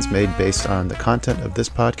decisions made based on the content of this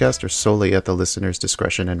podcast are solely at the listener's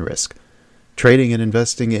discretion and risk. Trading and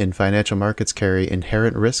investing in financial markets carry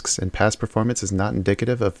inherent risks, and past performance is not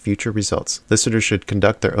indicative of future results. Listeners should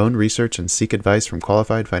conduct their own research and seek advice from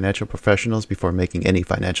qualified financial professionals before making any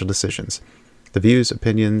financial decisions. The views,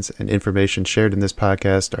 opinions, and information shared in this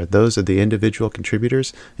podcast are those of the individual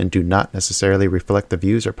contributors and do not necessarily reflect the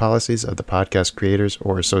views or policies of the podcast creators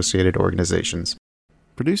or associated organizations.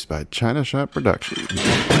 Produced by China Shop Productions.